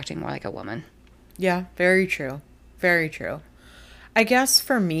acting more like a woman. Yeah, very true. Very true. I guess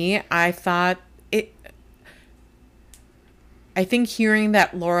for me, I think hearing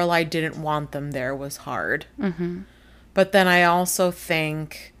that Lorelai didn't want them there was hard. Mm-hmm. But then I also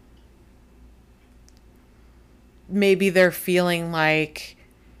think maybe they're feeling like,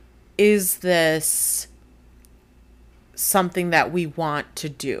 is this something that we want to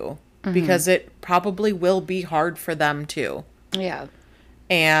do? Mm-hmm. Because it probably will be hard for them too. Yeah.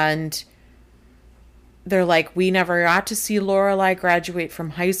 And they're like, we never got to see Lorelai graduate from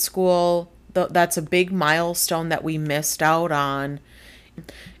high school. That's a big milestone that we missed out on.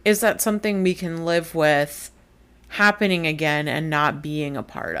 Is that something we can live with happening again and not being a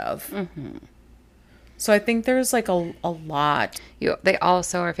part of? Mm-hmm. So I think there's, like, a lot. They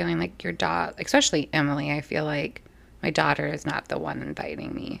also are feeling like your daughter, especially Emily, I feel like my daughter is not the one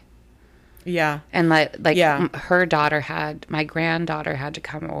inviting me. Yeah. And Yeah. my granddaughter had to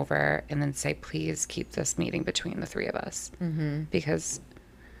come over and then say, please keep this meeting between the three of us. Mm-hmm. Because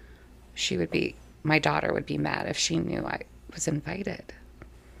my daughter would be mad if she knew I was invited.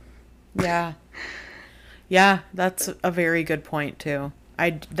 Yeah. Yeah, that's a very good point too.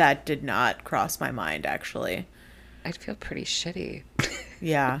 That did not cross my mind, actually. I'd feel pretty shitty.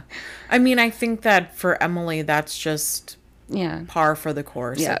 Yeah. I mean, I think that for Emily, that's just par for the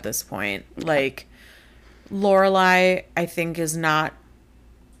course at this point. Like, Lorelai, I think, is not...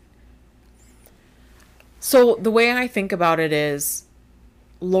 So, the way I think about it is,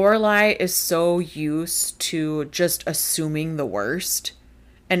 Lorelai is so used to just assuming the worst,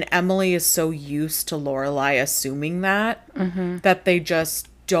 and Emily is so used to Lorelai assuming that, that they just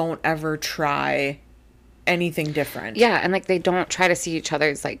don't ever try anything different. Yeah, and like they don't try to see each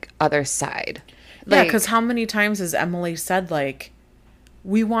other's like other side. Yeah, because how many times has Emily said, like,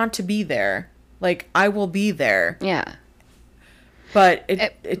 we want to be there. Like, I will be there. Yeah. But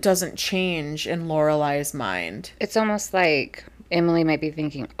it doesn't change in Lorelai's mind. It's almost like Emily might be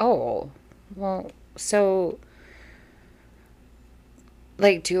thinking, oh, well, so,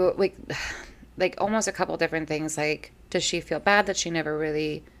 like, like almost a couple different things. Like, does she feel bad that she never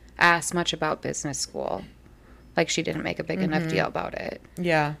really asked much about business school? Like, she didn't make a big enough deal about it.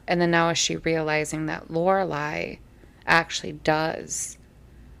 Yeah. And then now is she realizing that Lorelai actually does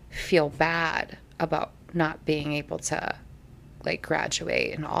feel bad about not being able to, like,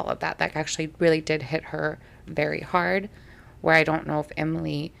 graduate and all of that. That actually really did hit her very hard, where I don't know if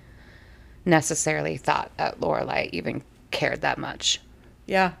Emily necessarily thought that Lorelai even cared that much.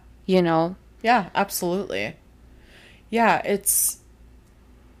 Yeah. You know? Yeah, absolutely. Yeah,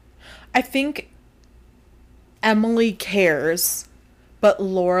 I think Emily cares, but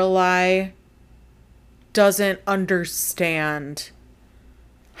Lorelai doesn't understand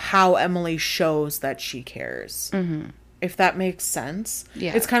how Emily shows that she cares. Mm-hmm. If that makes sense.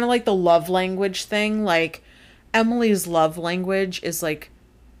 Yeah. It's kind of like the love language thing. Like, Emily's love language is, like,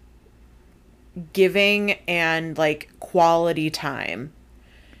 giving and, like, quality time.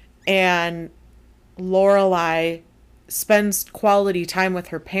 And Lorelai spends quality time with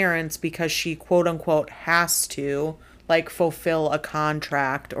her parents because she, quote unquote, has to, like, fulfill a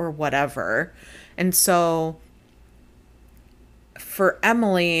contract or whatever. And so for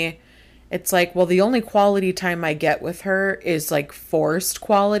Emily, it's like, well, the only quality time I get with her is, like, forced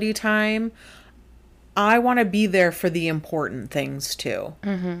quality time. I want to be there for the important things too.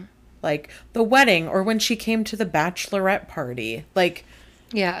 Mm-hmm. Like the wedding, or when she came to the bachelorette party. Like,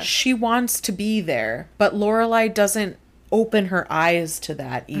 yeah, she wants to be there, but Lorelai doesn't open her eyes to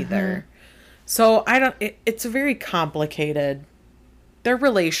that either. So it's very complicated. Their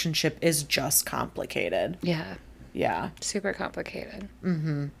relationship is just complicated. Yeah. Yeah. Super complicated.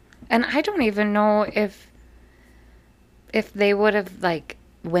 Mm-hmm. And I don't even know if they would have, like,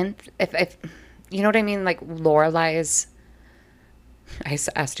 if you know what I mean? Like, Lorelai's... I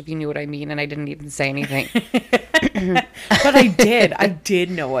asked if you knew what I mean, and I didn't even say anything. But I did. I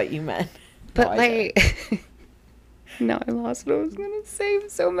did know what you meant. But, like... No, I lost what I was going to say. I'm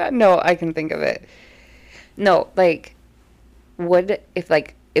so mad. No, I can think of it. No, like,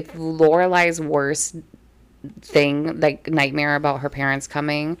 if Lorelai's worst thing, like, nightmare about her parents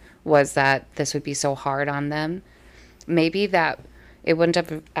coming was that this would be so hard on them, maybe that it wouldn't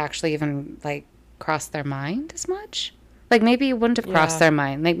have actually even, like, crossed their mind as much. Like, maybe it wouldn't have crossed their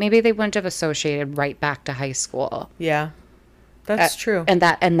mind. Like, maybe they wouldn't have associated right back to high school. Yeah, that's true. And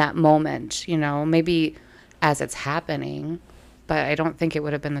that moment, you know, maybe as it's happening, but I don't think it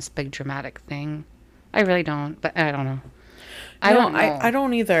would have been this big dramatic thing. I really don't, but I don't know. I don't know. I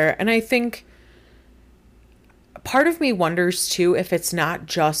don't either. And I think part of me wonders too if it's not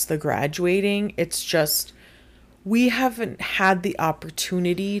just the graduating, it's just we haven't had the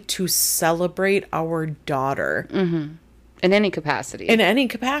opportunity to celebrate our daughter. Mm-hmm. In any capacity. In any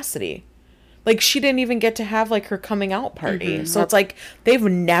capacity. Like, she didn't even get to have, like, her coming out party. Mm-hmm. So it's like they've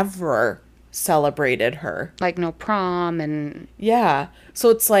never celebrated her. Like, no prom and... Yeah. So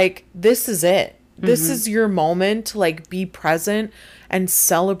it's like, this is it. This is your moment to, like, be present and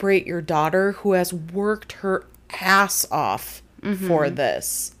celebrate your daughter who has worked her ass off for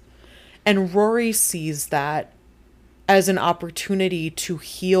this. And Rory sees that as an opportunity to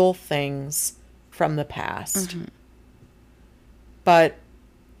heal things from the past. But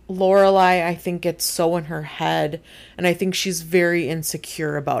Lorelai, I think, gets so in her head, and I think she's very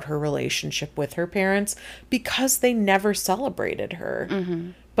insecure about her relationship with her parents because they never celebrated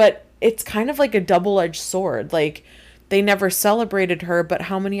her. But it's kind of like a double-edged sword. Like, they never celebrated her, but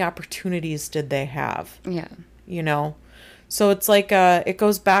how many opportunities did they have? Yeah. You know? So it's like, it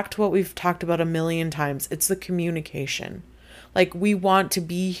goes back to what we've talked about a million times. It's the communication. Like, we want to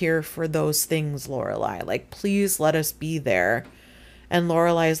be here for those things, Lorelai. Like, please let us be there. And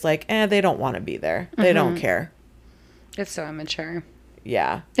Lorelai's like, they don't want to be there. They don't care. It's so immature.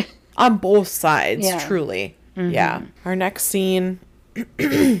 Yeah. On both sides, Yeah. truly. Yeah. Our next scene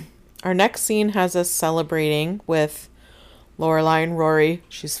has us celebrating with Lorelai and Rory.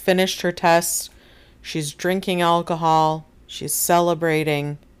 She's finished her test. She's drinking alcohol. She's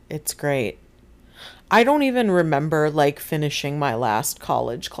celebrating. It's great. I don't even remember, like, finishing my last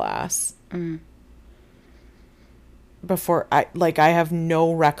college class. Before, I have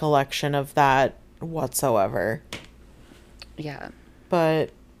no recollection of that whatsoever. Yeah.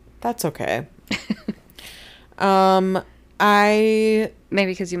 But that's okay. Maybe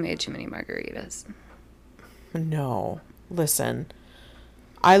because you made too many margaritas. No. Listen.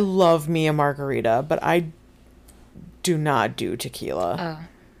 I love me a margarita, but I do not do tequila. Oh.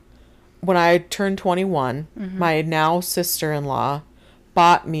 When I turned 21, my now sister-in-law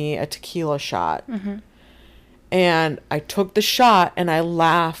bought me a tequila shot. And I took the shot and I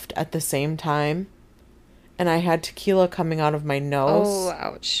laughed at the same time. And I had tequila coming out of my nose. Oh,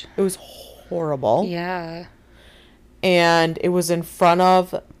 ouch. It was horrible. Yeah. And it was in front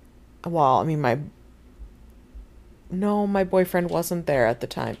of, well, I mean, my boyfriend wasn't there at the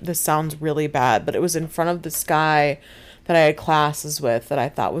time. This sounds really bad, but it was in front of this guy that I had classes with that I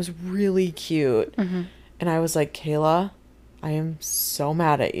thought was really cute. And I was like, Kayla, I am so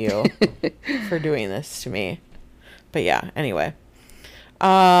mad at you for doing this to me. But yeah, anyway.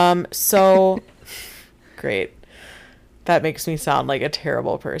 So great. That makes me sound like a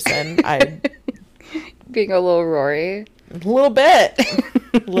terrible person. Being a little Rory. A little bit.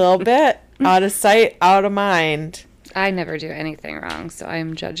 Out of sight, out of mind. I never do anything wrong, so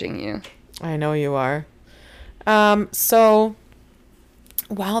I'm judging you. I know you are. So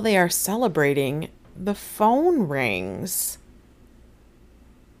while they are celebrating, the phone rings.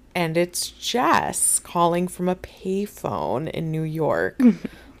 And it's Jess calling from a payphone in New York.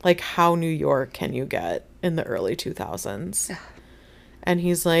 Like, how New York can you get in the early 2000s? And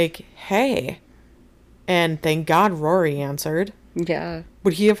he's like, hey. And thank God Rory answered. Yeah.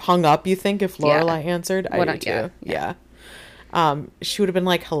 Would he have hung up, you think, if Lorelai answered? I do too. Yeah. She would have been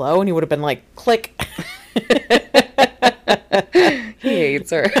like, hello, and he would have been like, click. He hates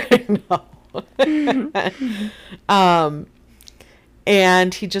her. I know.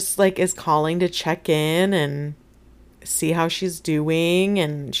 And he just, like, is calling to check in and see how she's doing.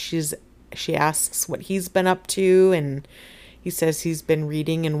 And she asks what he's been up to. And he says he's been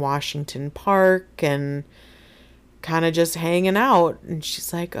reading in Washington Park and kind of just hanging out. And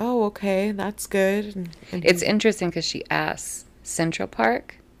she's like, oh, okay, that's good. And It's interesting because she asks Central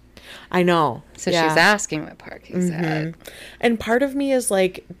Park. I know. So she's asking what park he's at. And part of me is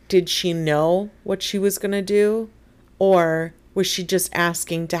like, did she know what she was going to do? Or was she just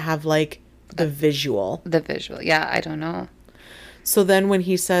asking to have, like, the visual? The visual. Yeah, I don't know. So then when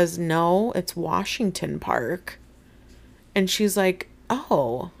he says, no, it's Washington Park. And she's like,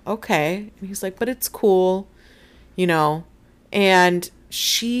 oh, okay. And he's like, but it's cool, you know. And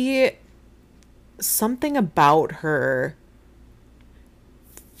something about her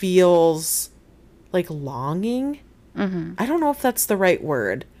feels like longing. I don't know if that's the right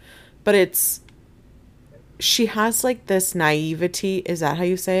word, but she has, like, this naivety. Is that how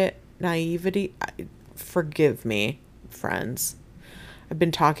you say it? Naivety? Forgive me, friends. I've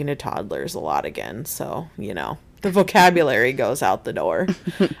been talking to toddlers a lot again, so, you know, the vocabulary goes out the door.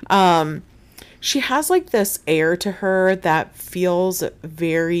 She has, like, this air to her that feels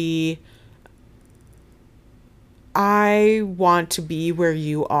very, I want to be where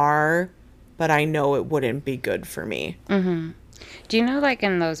you are, but I know it wouldn't be good for me. Do you know, like,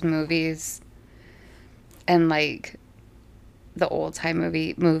 in those movies and, like, the old time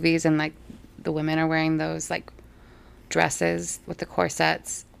movies and, like, the women are wearing those, like, dresses with the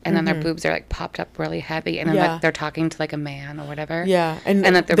corsets and then their boobs are, like, popped up really heavy and then like they're talking to, like, a man or whatever. Yeah, and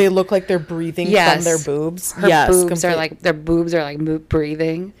that they look like they're breathing from their boobs. Her boobs are like, their boobs are like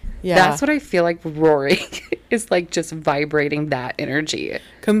breathing. Yeah, that's what I feel like Rory is, like, just vibrating that energy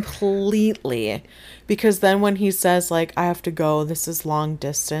completely. Because then when he says, like, I have to go, this is long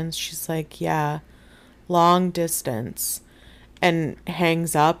distance, she's like, yeah, long distance. And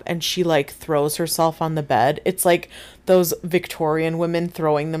hangs up, and she, like, throws herself on the bed. It's like those Victorian women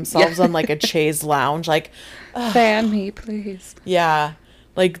throwing themselves on, like, a chaise lounge, like, fan me, please. Yeah,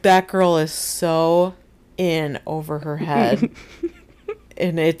 like, that girl is so in over her head.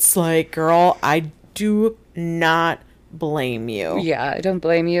 And it's like, girl, I do not blame you. Yeah, I don't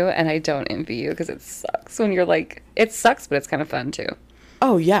blame you, and I don't envy you, because it sucks when you're, like, It sucks, but it's kind of fun too.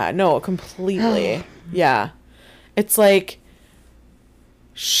 Oh, yeah. No, completely. Yeah. It's like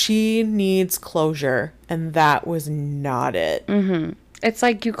she needs closure, and that was not it. Mm-hmm. It's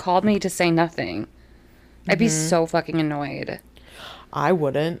like you called me to say nothing. I'd be so fucking annoyed. I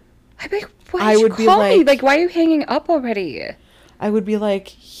wouldn't. I'd be like, why did you call me? Like, why are you hanging up already? I would be like,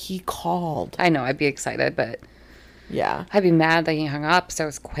 he called. I know, I'd be excited, but yeah, I'd be mad that he hung up so it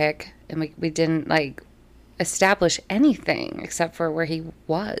was quick. And we didn't, like, establish anything except for where he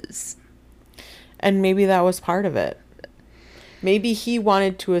was. And maybe that was part of it. Maybe he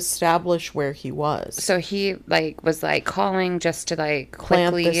wanted to establish where he was. So he, like, was, like, calling just to, like,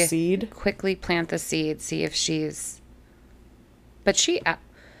 plant the seed? Quickly plant the seed, see if she's... But she...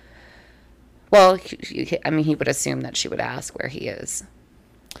 Well, I mean, he would assume that she would ask where he is.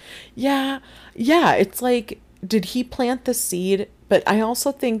 Yeah. Yeah, it's like, did he plant the seed? But I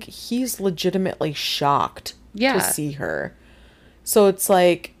also think he's legitimately shocked to see her. So it's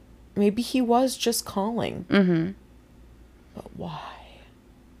like, maybe he was just calling. Mm-hmm. But why?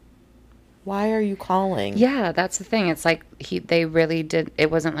 Why are you calling? Yeah, that's the thing. It's like they really did.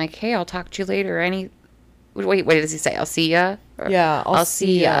 It wasn't like, hey, I'll talk to you later. Wait, what does he say? I'll see ya? Yeah, I'll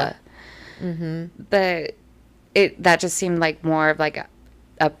see ya. Mm-hmm. But that just seemed like more of like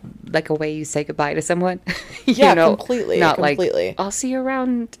a way you say goodbye to someone. Yeah, completely. Not completely. Like, I'll see you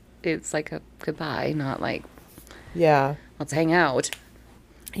around. It's like a goodbye, not like, yeah, let's hang out.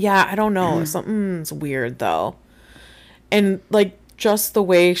 Yeah, I don't know. Something's weird though. And like just the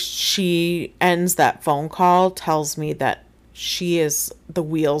way she ends that phone call tells me that the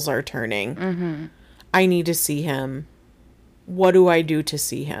wheels are turning. Mm-hmm. I need to see him. What do I do to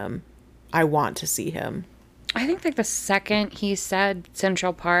see him? I want to see him. I think like the second he said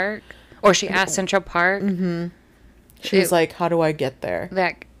Central Park, or she asked Central Park. Mm-hmm. She was like, how do I get there?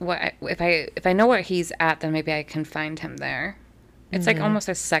 That if I know where he's at, then maybe I can find him there. It's like almost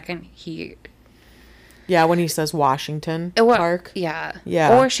a second he... Yeah, when he says Washington Park. Yeah.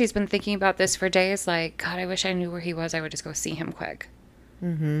 Yeah. Or she's been thinking about this for days, like, God, I wish I knew where he was. I would just go see him quick.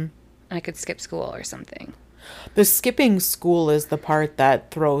 Mm-hmm. And I could skip school or something. The skipping school is the part that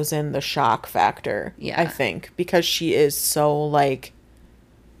throws in the shock factor, I think. Because she is so, like,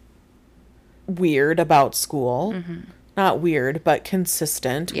 weird about school. Mm-hmm. Not weird, but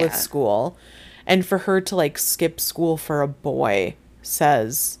consistent with school. And for her to, like, skip school for a boy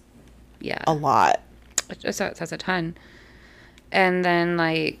says a lot. So it says a ton. And then,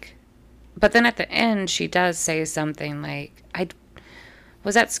 like, but then at the end, she does say something like, I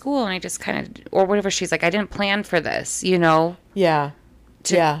was at school and I just kind of, or whatever, she's like, I didn't plan for this, you know? Yeah.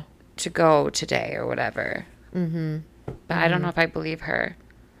 To go today or whatever. Mm-hmm. But I don't know if I believe her.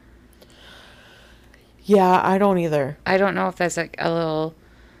 Yeah, I don't either. I don't know if there's like a little,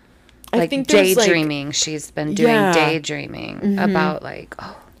 like, I think daydreaming. Like, she's been doing daydreaming about like,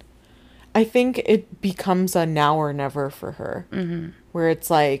 I think it becomes a now or never for her. Mm-hmm. Where it's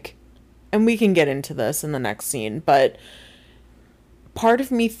like, and we can get into this in the next scene, but part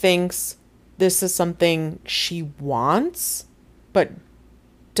of me thinks this is something she wants, but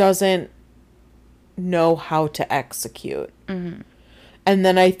doesn't know how to execute. Mm-hmm. And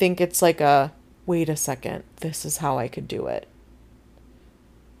then I think it's like wait a second, this is how I could do it.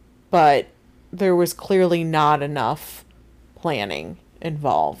 But there was clearly not enough planning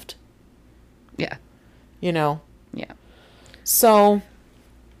involved. Yeah. You know? Yeah. So,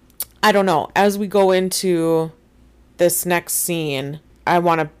 I don't know. As we go into this next scene, I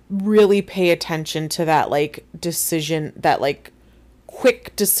want to really pay attention to that, like, decision, that, like,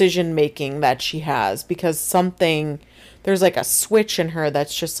 quick decision making that she has. Because there's, like, a switch in her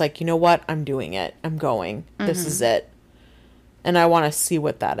that's just like, you know what? I'm doing it. I'm going. Mm-hmm. This is it. And I want to see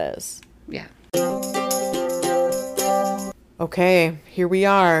what that is. Yeah. Okay, here we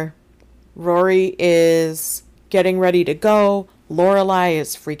are. Rory is getting ready to go. Lorelai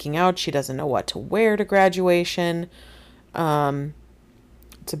is freaking out. She doesn't know what to wear to graduation.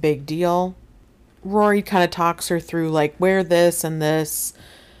 It's a big deal. Rory kind of talks her through, like, wear this and this.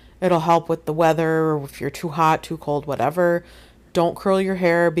 It'll help with the weather, or if you're too hot, too cold, whatever. Don't curl your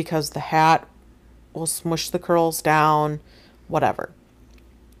hair because the hat will smush the curls down, whatever.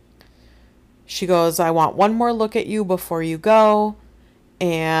 She goes, I want one more look at you before you go.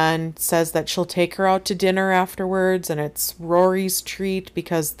 And says that she'll take her out to dinner afterwards, and it's Rory's treat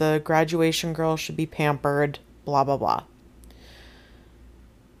because the graduation girl should be pampered, blah, blah, blah.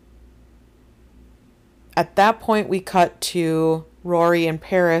 At that point, we cut to Rory and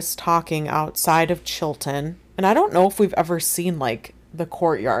Paris talking outside of Chilton. And I don't know if we've ever seen, like, the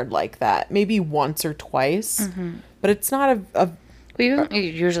courtyard like that. Maybe once or twice. Mm-hmm. But it's not We don't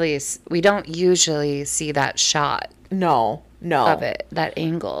usually see that shot No. of it, that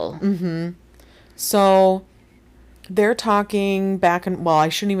angle. So they're talking back and, well, I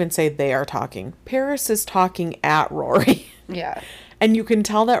shouldn't even say they are talking. Paris is talking at Rory. Yeah. And you can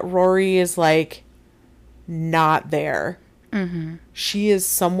tell that Rory is like not there. She is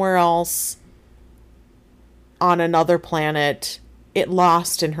somewhere else on another planet,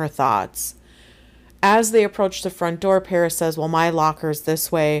 lost in her thoughts. As they approach the front door, Paris says, well, my locker's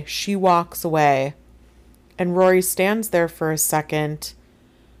this way. She walks away. And Rory stands there for a second.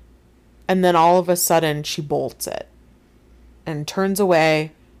 And then all of a sudden, she bolts it. And turns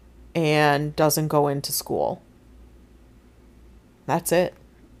away and doesn't go into school. That's it.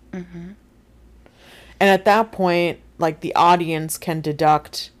 And at that point, like, the audience can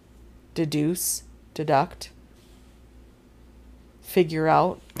deduct, figure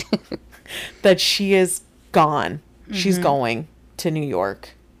out that she is gone. She's going to New York.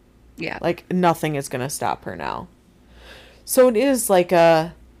 Yeah. Like, nothing is going to stop her now. So it is like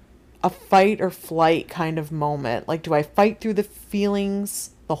a fight or flight kind of moment. Like, do I fight through the feelings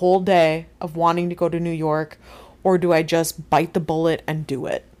the whole day of wanting to go to New York, or do I just bite the bullet and do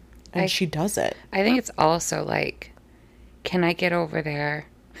it? And she does it. I think it's also like, can I get over there,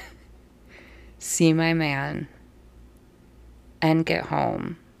 see my man, and get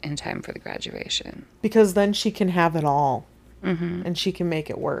home in time for the graduation? Because then she can have it all. And she can make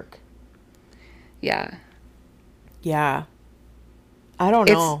it work. Yeah. Yeah. I don't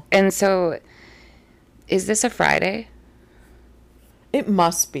know. And so, is this a Friday? It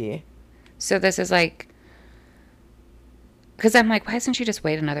must be. So this is like, because I'm like, why doesn't she just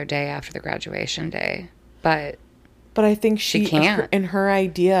wait another day after the graduation day? But I think she can't. In her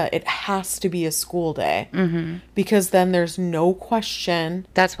idea, it has to be a school day. Because then there's no question.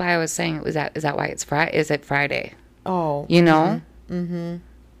 That's why I was saying, is that why it's Friday? Is it Friday? Oh. You know?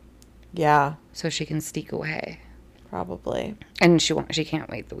 Yeah. So she can sneak away. Probably. And she can't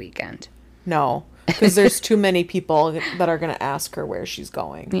wait the weekend. No. Because there's too many people that are going to ask her where she's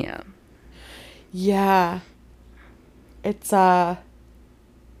going. Yeah. Yeah. It's an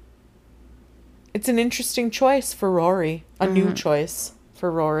interesting choice for Rory. A new choice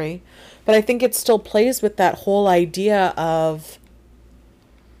for Rory. But I think it still plays with that whole idea of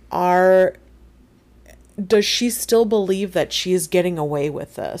does she still believe that she is getting away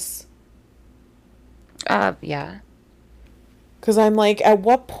with this? Yeah. Because I'm like, at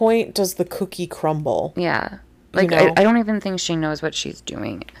what point does the cookie crumble? Yeah. Like, You know? I don't even think she knows what she's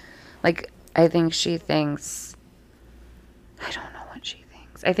doing. Like, I think she thinks, I don't know what she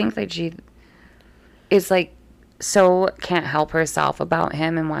thinks. I think that she is, like, so can't help herself about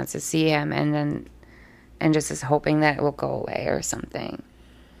him and wants to see him and just is hoping that it will go away or something.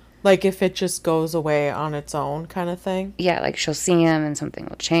 Like, if it just goes away on its own kind of thing? Yeah, like, she'll see him and something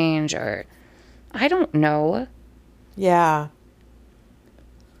will change, or I don't know. Yeah.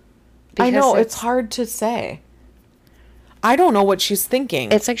 I know, it's hard to say. I don't know what she's thinking.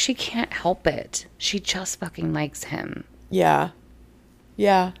 It's like she can't help it. She just fucking likes him. Yeah.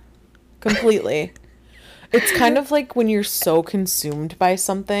 Yeah. Completely. It's kind of like when you're so consumed by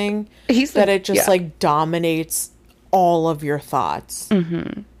something that it just, like, dominates all of your thoughts.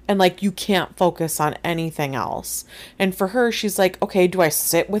 And, like, you can't focus on anything else. And for her, she's like, okay, do I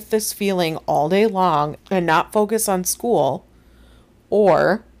sit with this feeling all day long and not focus on school?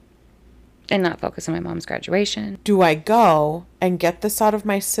 Or And not focus on my mom's graduation. do I go and get this out of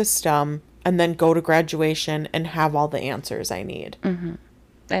my system and then go to graduation and have all the answers I need?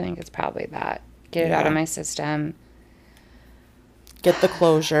 I think it's probably that. Get it out of my system. Get the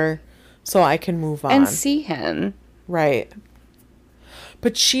closure so I can move on. And see him. Right.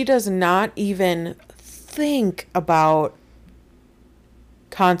 But she does not even think about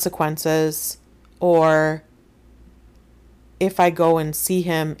consequences or if I go and see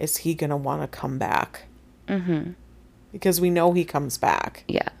him, is he going to want to come back? Because we know he comes back.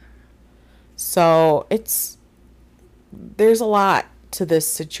 Yeah. So there's a lot to this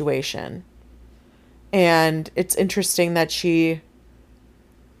situation. And it's interesting that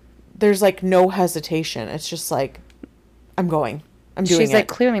there's like no hesitation. It's just like, I'm going. I'm doing it. She's like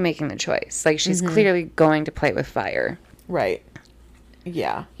clearly making the choice. Like she's clearly going to play with fire. Right.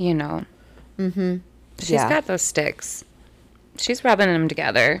 Yeah. You know. She's got those sticks. She's rubbing them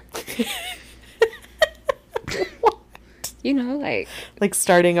together. What? You know, like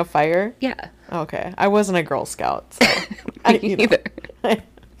starting a fire? Yeah. Okay. I wasn't a Girl Scout. So Either.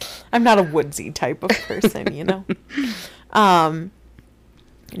 I'm not a woodsy type of person, you know?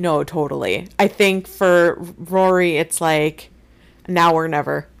 No, totally. I think for Rory, it's like, now or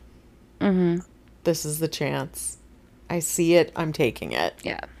never. This is the chance. I see it. I'm taking it.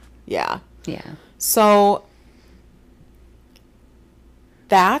 Yeah. Yeah. Yeah. So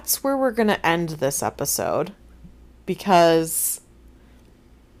that's where we're going to end this episode, because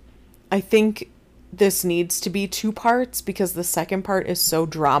I think this needs to be 2 parts, because the second part is so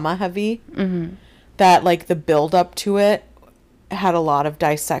drama heavy that like the build up to it had a lot of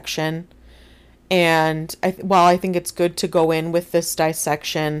dissection. And while I think it's good to go in with this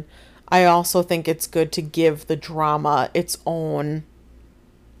dissection, I also think it's good to give the drama its own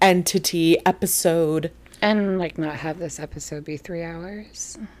entity episode. And like not have this episode be 3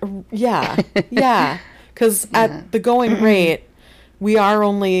 hours. Yeah. Yeah. Because at the going rate, we are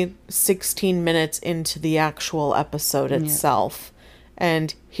only 16 minutes into the actual episode itself.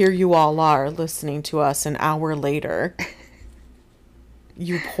 And here you all are listening to us an hour later.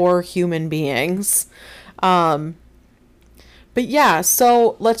 You poor human beings. But yeah,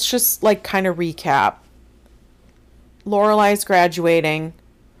 so let's just like kind of recap. Lorelai's graduating.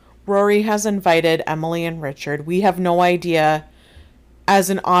 Rory has invited Emily and Richard. We have no idea as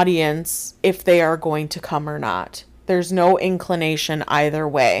an audience if they are going to come or not. There's no inclination either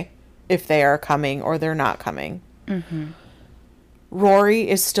way if they are coming or they're not coming. Rory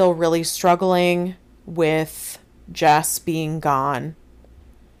is still really struggling with Jess being gone,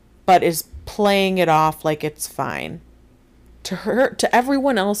 but is playing it off like it's fine. To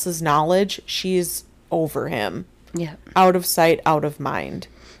everyone else's knowledge, she's over him. Yeah. Out of sight, out of mind.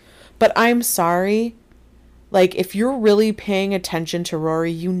 But I'm sorry, like, if you're really paying attention to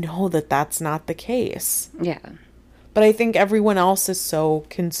Rory, you know that that's not the case. Yeah. But I think everyone else is so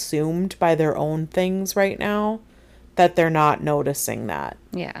consumed by their own things right now that they're not noticing that.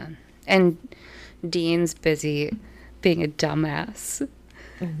 Yeah. And Dean's busy being a dumbass.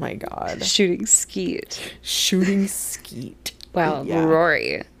 Oh my God. Shooting skeet. Shooting skeet. Well, Yeah.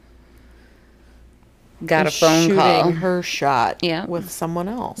 Rory got a phone call. Shooting her shot with someone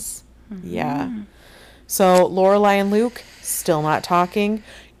else. Yeah. So Lorelai and Luke still not talking.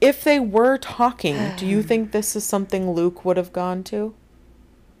 If they were talking, do you think this is something Luke would have gone to?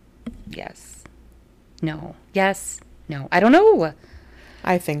 Yes. No. Yes. No. I don't know.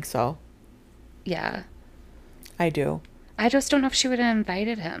 I think so. Yeah. I do. I just don't know if she would have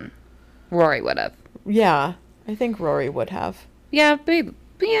invited him. Rory would have. Yeah. I think Rory would have. Yeah, but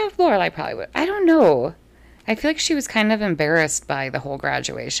yeah, Lorelai probably would. I don't know. I feel like she was kind of embarrassed by the whole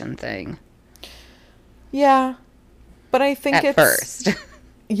graduation thing. Yeah. But I think At first.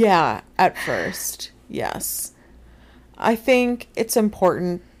 Yeah, at first. Yes. I think it's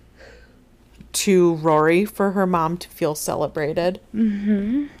important to Rory for her mom to feel celebrated.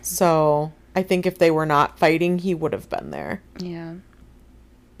 So I think if they were not fighting, he would have been there. Yeah.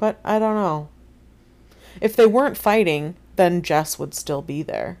 But I don't know. If they weren't fighting, then Jess would still be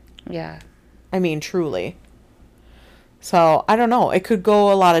there. Yeah. I mean, truly. So I don't know. It could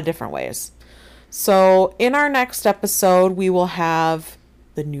go a lot of different ways. So in our next episode, we will have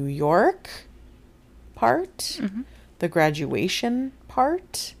the New York part, the graduation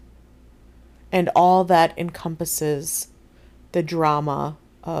part, and all that encompasses the drama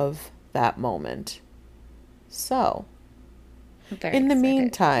of that moment. So, in the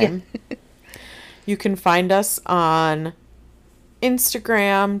meantime, you can find us on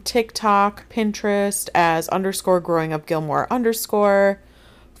Instagram, TikTok, Pinterest as _growingupgilmore_.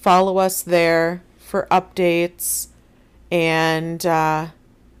 Follow us there for updates, and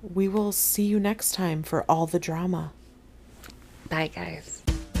we will see you next time for all the drama. Bye, guys.